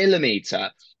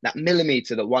millimeter,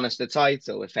 that won us the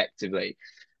title effectively.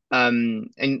 And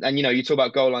you know, you talk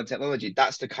about goal line technology.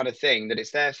 That's the kind of thing that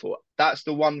it's there for. That's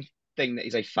the one thing that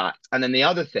is a fact. And then the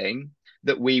other thing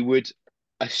that we would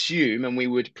assume and we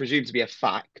would presume to be a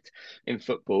fact in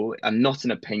football and not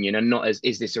an opinion, and not as,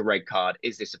 is this a red card,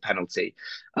 is this a penalty,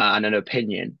 and an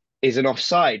opinion, is an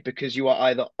offside, because you are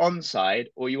either onside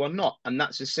or you are not, and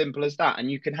that's as simple as that. And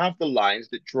you can have the lines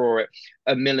that draw it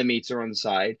a millimeter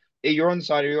onside. You're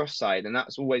onside or you're offside, and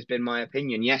that's always been my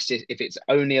opinion. Yes, if it's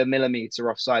only a millimeter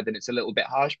offside, then it's a little bit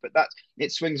harsh, but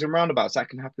it swings and roundabouts. That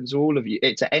can happen to all of you,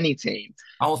 to any team.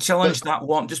 I'll challenge that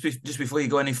one just before you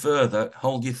go any further.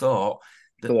 Hold your thought.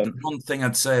 The one thing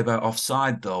I'd say about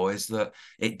offside, though, is that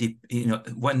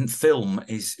when film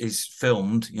is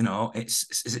filmed,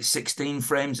 is it 16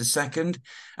 frames a second,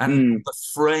 and the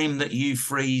frame that you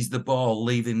freeze the ball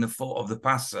leaving the foot of the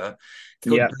passer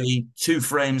could be 2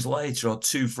 frames later or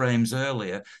 2 frames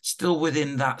earlier, still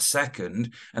within that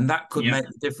second, and that could make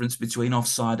the difference between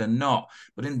offside and not.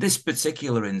 But in this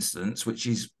particular instance, which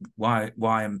is why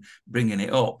I'm bringing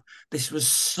it up, this was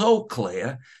so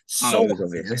clear, so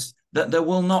obvious, that there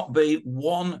will not be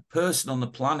one person on the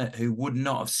planet who would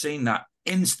not have seen that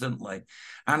instantly.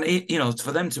 And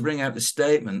for them to bring out the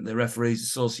statement, the Referees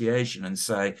Association, and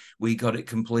say we got it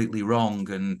completely wrong,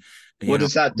 and what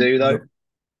does that do though?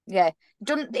 Yeah,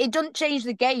 it doesn't change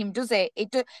the game, does it?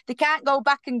 They can't go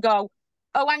back and go,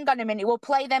 oh, hang on a minute, we'll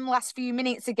play them last few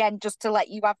minutes again just to let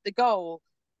you have the goal.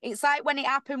 It's like when it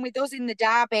happened with us in the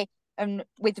derby and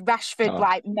with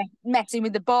Rashford messing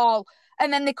with the ball,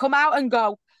 and then they come out and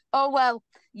go, oh, well,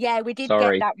 yeah, we did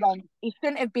get that wrong. He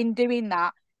shouldn't have been doing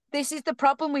that. This is the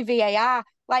problem with VAR.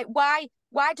 Like, why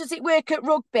does it work at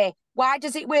rugby? Why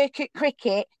does it work at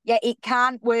cricket? Yet it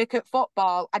can't work at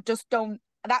football. I just don't.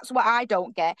 That's what I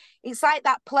don't get. It's like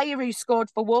that player who scored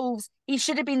for Wolves. He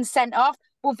should have been sent off.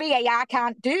 Well, VAR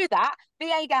can't do that.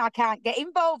 VAR can't get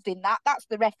involved in that. That's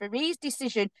the referee's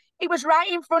decision. It was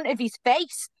right in front of his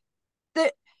face.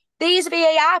 These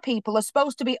VAR people are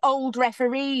supposed to be old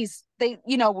referees. They,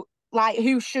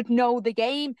 who should know the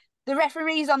game. The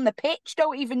referees on the pitch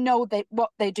don't even know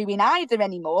what they're doing either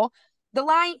anymore.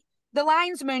 The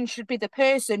linesman should be the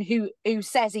person who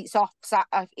says it's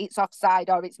offside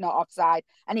or it's not offside,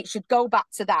 and it should go back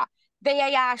to that.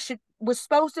 VAR was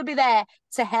supposed to be there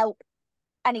to help,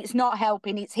 and it's not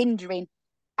helping, it's hindering.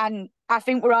 And I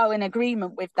think we're all in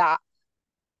agreement with that.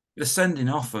 The sending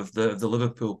off of the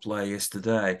Liverpool player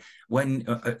yesterday, when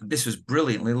this was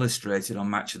brilliantly illustrated on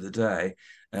Match of the Day,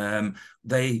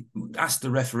 they asked the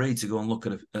referee to go and look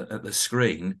at the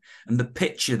screen, and the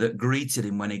picture that greeted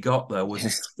him when he got there was a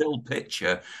still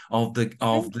picture of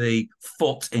the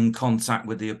foot in contact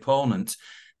with the opponent.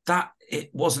 That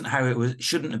it wasn't how it was.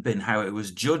 Shouldn't have been how it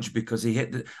was judged, because he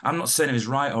hit. I'm not saying it was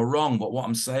right or wrong, but what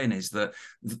I'm saying is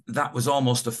that was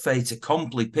almost a fait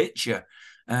accompli picture.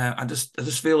 I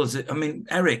just feel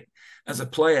Eric, as a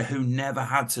player who never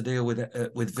had to deal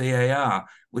with VAR,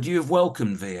 would you have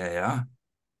welcomed VAR?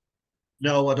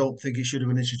 No, I don't think it should have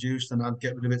been introduced, and I'd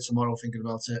get rid of it tomorrow thinking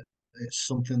about it. It's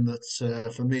something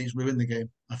that, for me, it's ruined the game.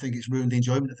 I think it's ruined the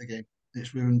enjoyment of the game.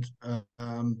 It's ruined.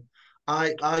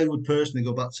 I would personally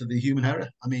go back to the human error.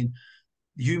 I mean,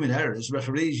 human errors.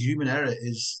 Referees, human error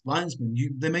is linesmen.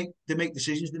 They make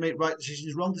decisions. They make right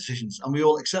decisions, wrong decisions, and we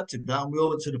all accepted that. And we all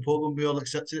went to the pub and we all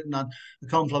accepted it and had a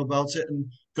confab about it and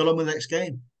got on with the next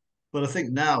game. But I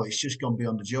think now it's just gone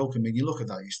beyond a joke. I mean, you look at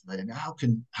that yesterday, and how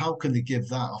can they give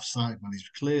that offside when he's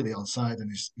clearly onside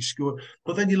and he scored?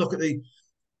 But then you look at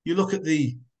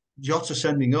the Jota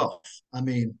sending off. I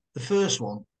mean, the first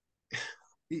one,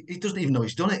 he doesn't even know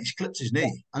he's done it. He's clipped his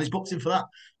knee and he's booked him for that.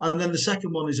 And then the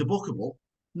second one is a bookable,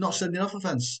 not sending off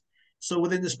offence. So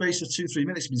within the space of 2-3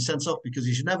 minutes, he's been sent off because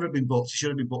he should never have been booked. He should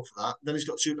have been booked for that. Then he's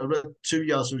got 2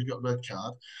 yards, so he's got a red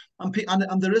card.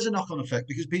 And there is a knock-on effect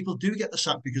because people do get the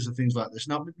sack because of things like this.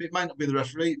 Now, it might not be the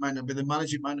referee, it might not be the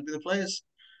manager, it might not be the players.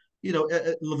 You know,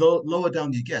 lower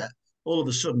down you get, all of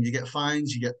a sudden you get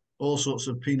fines, you get all sorts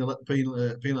of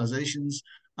penalizations.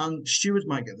 And stewards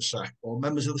might get the sack, or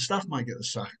members of the staff might get the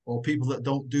sack, or people that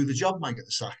don't do the job might get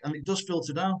the sack. And it does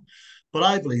filter down. But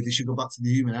I believe they should go back to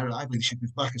the human error. I believe they should go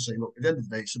back and say, look, at the end of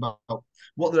the day, it's about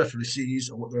what the referee sees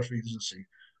and what the referee doesn't see.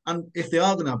 And if they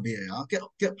are going to have VAR,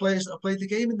 get players that have played the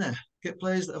game in there. Get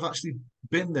players that have actually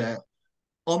been there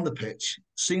on the pitch,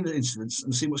 seen the incidents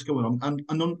and seen what's going on.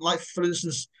 And like, for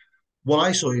instance, what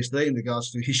I saw yesterday in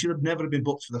regards to, he should have never been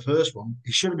booked for the first one.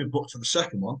 He should have been booked for the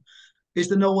second one. Is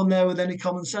there no one there with any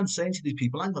common sense saying to these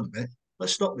people, hang on a minute,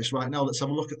 let's stop this right now, let's have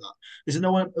a look at that? Is there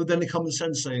no one with any common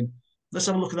sense saying, let's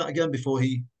have a look at that again before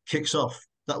he kicks off?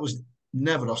 That was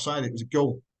never offside, it was a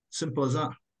goal. Simple as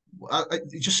that.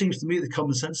 It just seems to me that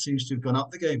common sense seems to have gone out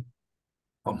of the game.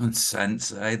 Common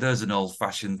sense, eh? There's an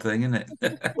old-fashioned thing, isn't it?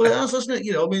 Well, it has, hasn't it?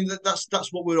 You know, I mean,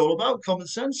 that's what we're all about, common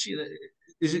sense. You know,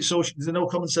 is there no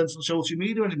common sense on social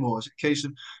media anymore? Is it a case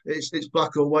of it's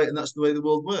black or white and that's the way the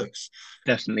world works?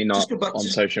 Definitely not on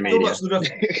social media.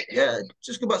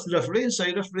 Just go back to the referee and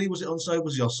say, referee, was it onside?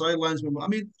 Was he offside? Linesman? I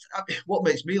mean, what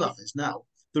makes me laugh is now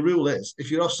the rule is if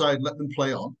you're offside, let them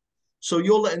play on. So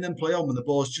you're letting them play on when the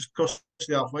ball's just crossed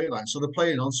the halfway line. So they're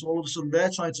playing on. So all of a sudden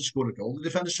they're trying to score a goal. The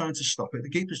defender's trying to stop it. The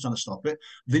keeper's trying to stop it.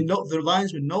 The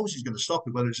linesman knows he's going to stop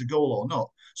it, whether it's a goal or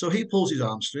not. So he pulls his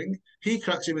hamstring. He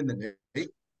cracks him in the knee.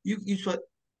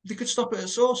 They could stop it at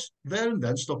source there and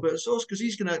then. Stop it at source because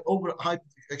he's going to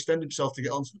extend himself to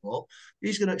get onto the ball.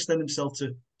 He's going to extend himself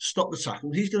to stop the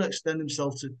tackle. He's going to extend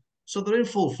himself to. So they're in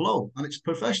full flow and it's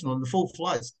professional and the full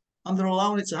flight. And they're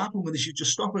allowing it to happen when they should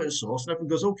just stop it at source and everyone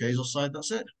goes, okay, he's offside,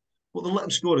 that's it. But they'll let them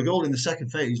score a goal in the second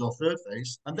phase or third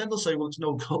phase, and then they'll say, well, it's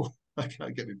no goal. I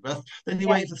can't get my breath. Then you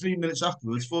wait for 3 minutes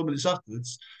afterwards, 4 minutes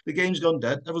afterwards, the game's gone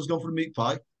dead, everyone's gone for a meat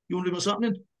pie. You wondering what's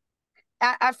happening?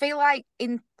 I feel like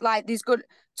these good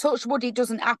touch wood it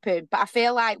doesn't happen, but I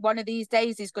feel like one of these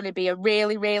days is going to be a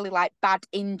really, really like bad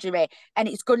injury, and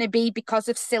it's going to be because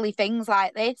of silly things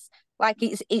like this. Like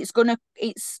it's gonna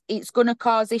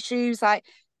cause issues.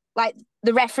 Like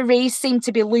the referees seem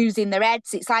to be losing their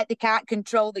heads. It's like they can't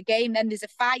control the game. Then there's a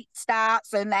fight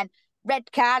starts, and then red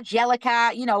card, yellow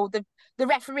card. You know, the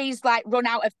referees like run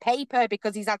out of paper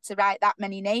because he's had to write that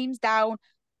many names down.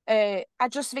 I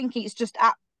just think it's just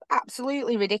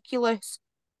absolutely ridiculous.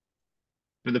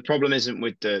 But the problem isn't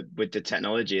with the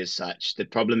technology as such. The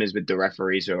problem is with the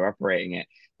referees who are operating it.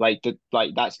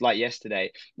 That's like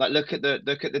yesterday. Like look at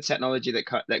the technology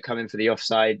that come in for the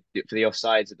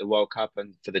offsides at the World Cup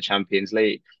and for the Champions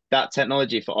League. That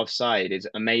technology for offside is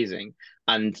amazing,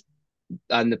 and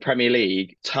the Premier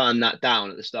League turned that down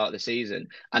at the start of the season.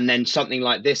 And then something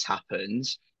like this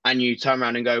happens, and you turn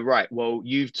around and go, right, well,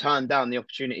 you've turned down the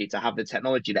opportunity to have the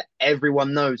technology that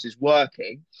everyone knows is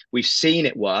working. We've seen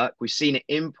it work. We've seen it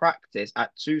in practice at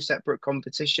 2 separate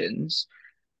competitions,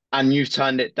 and you've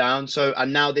turned it down. So,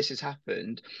 and now this has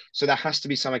happened. So there has to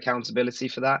be some accountability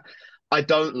for that. I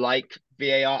don't like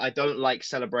VAR. I don't like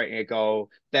celebrating a goal.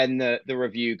 Then the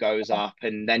review goes up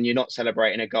and then you're not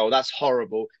celebrating a goal. That's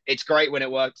horrible. It's great when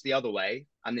it works the other way.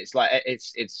 And it's like,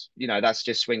 it's you know, that's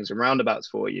just swings and roundabouts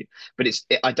for you. But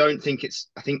I think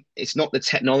it's not the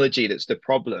technology that's the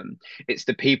problem. It's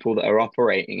the people that are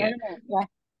operating it. Yeah.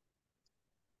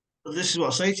 This is what I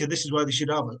say to you. This is why they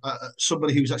should have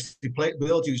somebody who's actually played.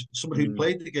 With all due, somebody who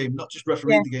played the game, not just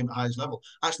refereed the game at highest level,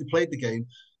 actually played the game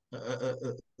at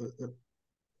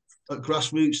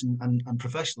grassroots and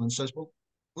professional, and says, well,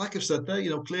 like I've said there,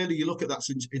 you know, clearly you look at that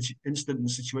incident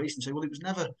and situation and say, well,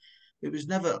 it was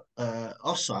never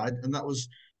offside, and that was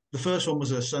the first one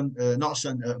was not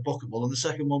a bookable, and the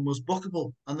second one was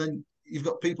bookable, and then you've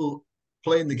got people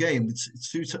playing the game.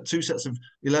 It's two sets of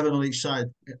 11 on each side,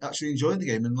 actually enjoying the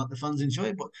game and let the fans enjoy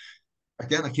it. But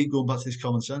again, I keep going back to this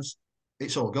common sense.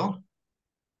 It's all gone.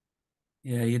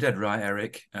 Yeah, you're dead right,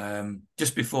 Eric.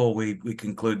 Just before we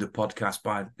conclude the podcast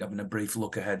by having a brief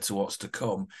look ahead to what's to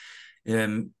come,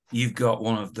 You've got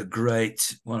one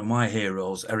of my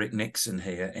heroes, Eric Nixon,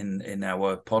 here in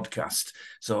our podcast.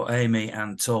 So, Amy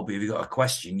and Toby, have you got a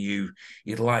question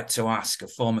you'd like to ask a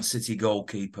former City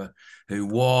goalkeeper who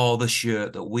wore the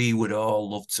shirt that we would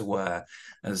all love to wear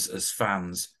as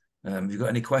fans? Have you got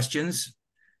any questions?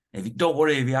 Don't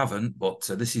worry if you haven't, but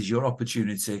this is your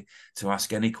opportunity to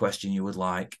ask any question you would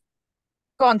like.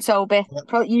 Go on, Toby.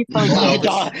 You probably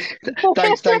got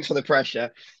Thanks for the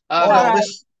pressure. No,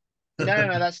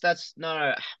 that's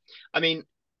no. I mean,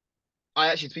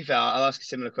 to be fair, I'll ask a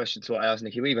similar question to what I asked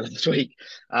Nicky Weaver last week.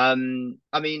 I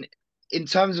mean, in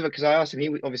terms of it, because I asked him, he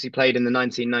obviously played in the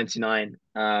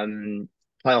 1999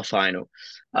 playoff final,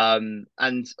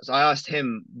 and so I asked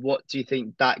him, what do you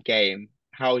think that game?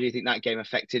 How do you think that game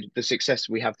affected the success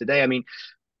we have today? I mean,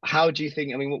 how do you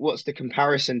think? I mean, what's the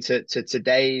comparison to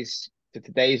today's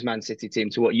Man City team,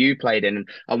 to what you played in,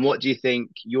 and what do you think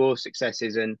your success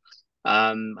is, and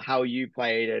how you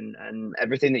played and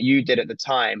everything that you did at the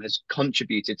time has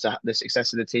contributed to the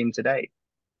success of the team today?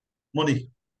 Money.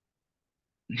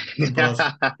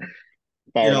 I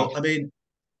mean,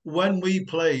 when we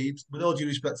played, with all due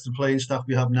respect to the playing staff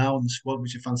we have now in the squad,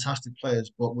 which are fantastic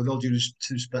players, but with all due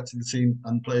respect to the team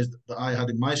and players that I had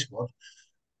in my squad,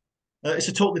 it's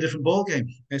a totally different ball game.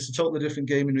 It's a totally different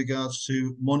game in regards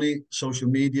to money, social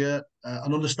media,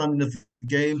 an understanding of the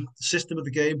game, the system of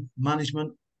the game,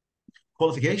 management,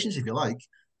 qualifications, if you like.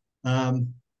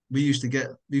 We used to get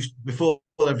before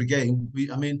every game.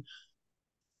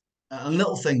 And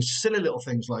little things, silly little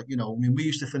things like, we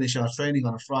used to finish our training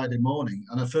on a Friday morning,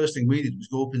 and the first thing we did was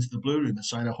go up into the blue room and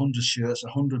sign 100 shirts,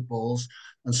 100 balls,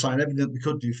 and sign everything that we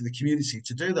could do for the community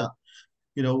to do that.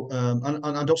 And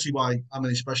obviously why I'm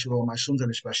any special or my son's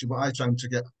any special, but I tried to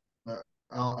get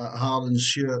Haaland's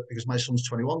shirt because my son's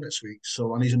 21 next week,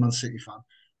 and he's a Man City fan.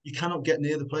 You cannot get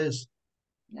near the players.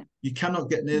 No. You cannot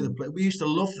get near the play. We used to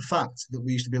love the fact that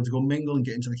we used to be able to go mingle and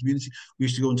get into the community. We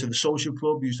used to go into the social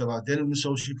club. We used to have our dinner in the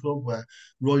social club where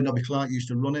Roy Nobby Clark used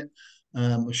to run it.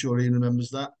 I'm sure Ian remembers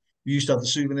that. We used to have the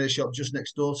souvenir shop just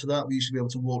next door to that. We used to be able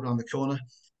to walk around the corner.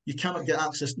 You cannot get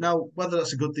access. Now, whether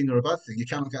that's a good thing or a bad thing, you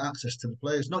cannot get access to the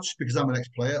players, not just because I'm an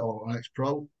ex-player or an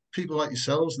ex-pro. People like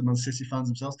yourselves, the Man City fans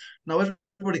themselves. Now,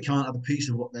 everybody can't have a piece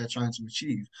of what they're trying to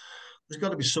achieve. There's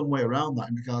got to be some way around that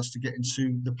in regards to getting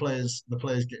to the players. The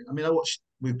players getting. I mean,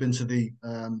 we've been to the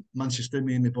Manchester,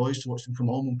 me and my boys, to watch them come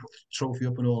home and put the trophy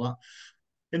up and all that.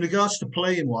 In regards to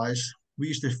playing wise, we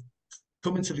used to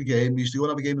come into the game. We used to go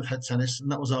and have a game of head tennis, and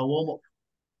that was our warm up.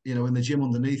 In the gym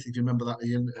underneath, if you remember that,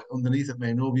 Ian, underneath at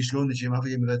Main Road, we used to go in the gym, have a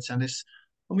game of head tennis,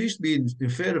 and we used to be in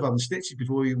fear of having stitches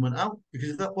before we even went out, because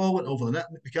if that ball went over the net,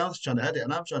 McCarthy's trying to head it,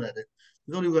 and I'm trying to head it.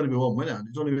 There's only going to be one winner, and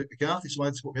it's only McCarthy, so I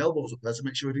had to put my elbows up there to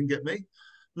make sure he didn't get me.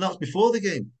 And that was before the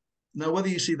game. Now, whether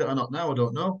you see that or not now, I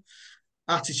don't know.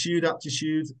 Attitude,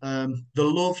 aptitude, the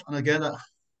love, and again,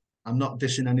 I'm not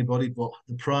dissing anybody, but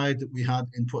the pride that we had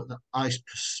in putting that, I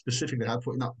specifically had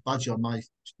putting that badge on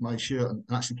my shirt and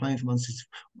actually playing for Man City.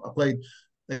 I played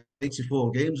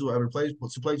 84 games or whatever I played, but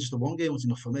to play just the one game was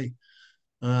enough for me.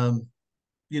 The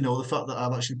fact that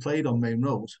I've actually played on Main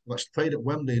Road, I've actually played at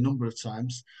Wembley a number of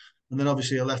times. And then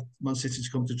obviously I left Man City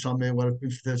to come to Tranmere, where I've been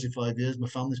for 35 years. My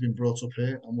family's been brought up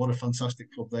here, and what a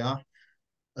fantastic club they are.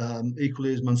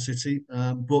 Equally as Man City.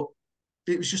 But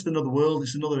it was just another world.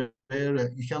 It's another era.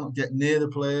 You cannot get near the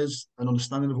players and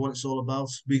understanding of what it's all about.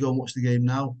 We go and watch the game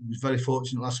now. I was very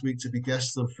fortunate last week to be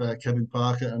guests of Kevin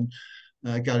Parker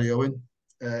and Gary Owen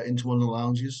into one of the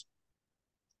lounges.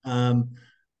 And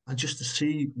just to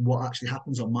see what actually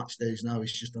happens on match days now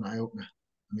is just an eye-opener.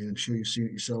 I mean, I'm sure you've seen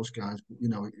it yourselves, guys, but,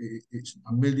 it's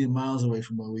a million miles away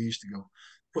from where we used to go.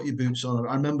 Put your boots on.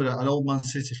 I remember an old Man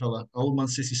City fella, old Man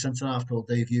City centre-half called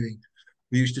Dave Ewing.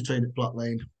 We used to train at Black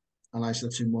Lane. And I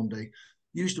said to him one day,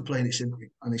 you used to play, and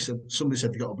he said, somebody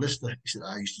said, you got a blister. He said,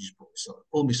 I used to just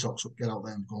pull my socks up, get out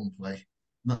there and go and play.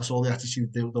 And that's all the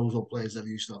attitude those old players ever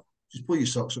used to have. Just pull your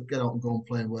socks up, get out and go and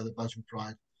play and wear the badge with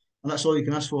pride. And that's all you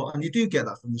can ask for. And you do get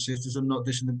that from the Cities. I'm not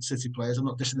dissing the City players. I'm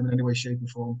not dissing them in any way, shape or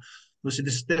form. But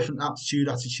it's a different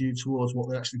attitude towards what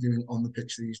they're actually doing on the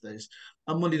pitch these days.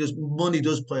 And money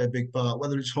does play a big part,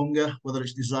 whether it's hunger, whether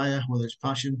it's desire, whether it's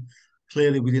passion.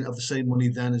 Clearly, we didn't have the same money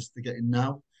then as they're getting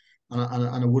now. And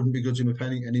I wouldn't begrudge him a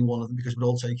penny, any one of them, because we'd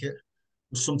all take it.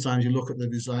 But sometimes you look at the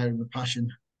desire and the passion,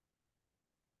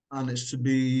 and it's to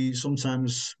be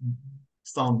sometimes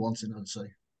found wanting, I'd say.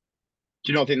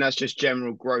 Do you not think that's just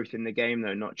general growth in the game,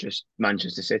 though, not just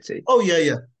Manchester City? Oh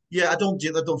yeah. I don't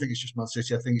think it's just Man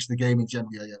City. I think it's the game in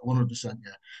general. Yeah, 100%.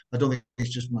 Yeah, I don't think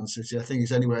it's just Man City. I think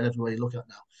it's anywhere and everywhere you look at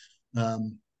now.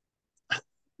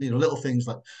 Little things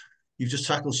like, you've just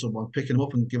tackled someone, picking them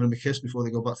up and giving them a kiss before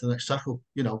they go back to the next tackle.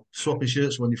 You know, swapping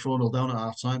shirts when you're 4-0 down at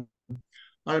half time.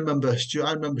 I remember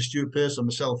Stuart Pearce and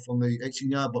myself on the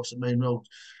 18-yard box at Main Road.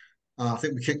 I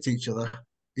think we kicked each other.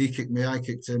 He kicked me, I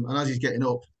kicked him. And as he's getting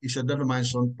up, he said, "Never mind,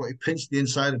 son," but he pinched the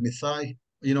inside of my thigh,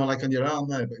 you know, like on your arm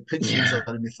there, but he pinched the inside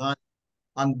of my thigh.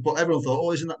 But everyone thought,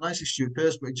 "Oh, isn't that nice, Stuart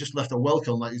Pearce?" But he just left a welt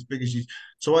on like as big as you.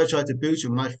 So I tried to boot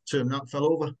him, and I turned out and fell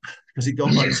over because he'd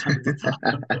gone by the time I did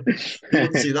that. You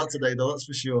wouldn't see that today, though. That's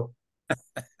for sure.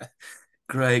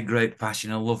 Great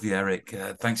passion. I love you, Eric.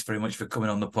 Thanks very much for coming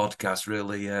on the podcast.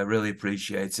 Really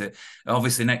appreciate it.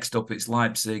 Obviously, next up it's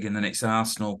Leipzig and then it's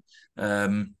Arsenal.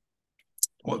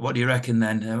 What do you reckon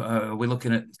then? Are we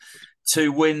looking at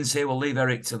 2 wins here? We'll leave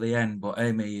Eric to the end, but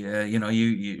Amy,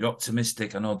 you're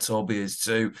optimistic. I know Toby is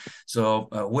too. So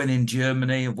win in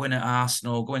Germany, win at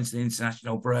Arsenal, go into the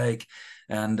international break,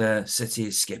 and City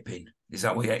is skipping. Is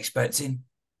that what you're expecting?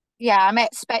 Yeah, I'm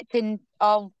expecting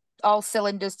all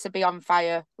cylinders to be on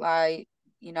fire. Like,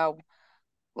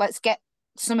 let's get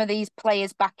some of these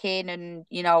players back in, and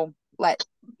let's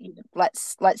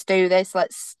do this.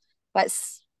 Let's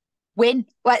win.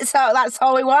 That's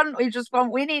all we want. We just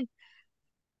want winning.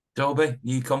 Toby,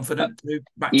 you confident to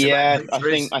back to Yeah, back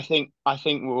victories? I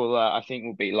think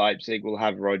we'll beat Leipzig. We'll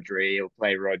have Rodri. He'll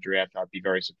play Rodri. I'd be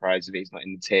very surprised if he's not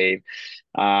in the team.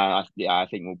 I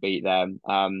think we'll beat them.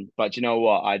 But you know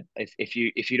what? If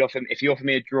you offer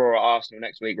me a draw at Arsenal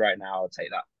next week right now, I'll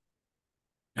take that.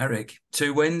 Eric,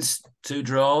 2 wins, 2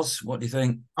 draws. What do you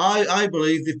think? I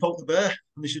believe they've poked the bear,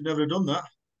 and they should never have done that.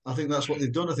 I think that's what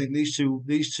they've done. I think these two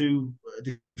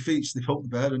defeats, they poked the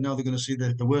bear, and now they're going to see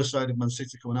the worst side of Man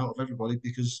City coming out of everybody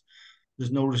because there's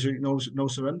no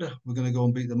surrender. We're going to go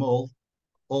and beat them all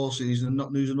season and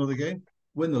not lose another game.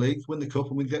 Win the league, win the cup,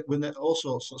 and win all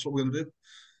sorts. That's what we're going to do.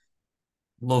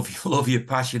 Love your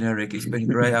passion, Eric. It's been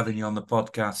great having you on the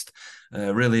podcast.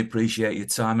 Really appreciate your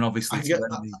time, and obviously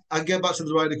I can get back to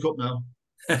the Ryder Cup now.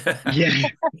 Yeah,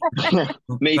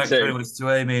 me thanks too. very much to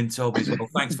Amy and Toby as well.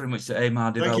 Thanks very much to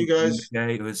Amar Thank you, Development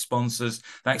guys. UK, who are sponsors.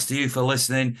 Thanks to you for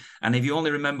listening. And if you only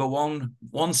remember one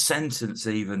sentence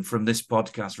even from this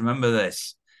podcast, remember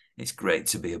this: it's great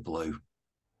to be a Blue.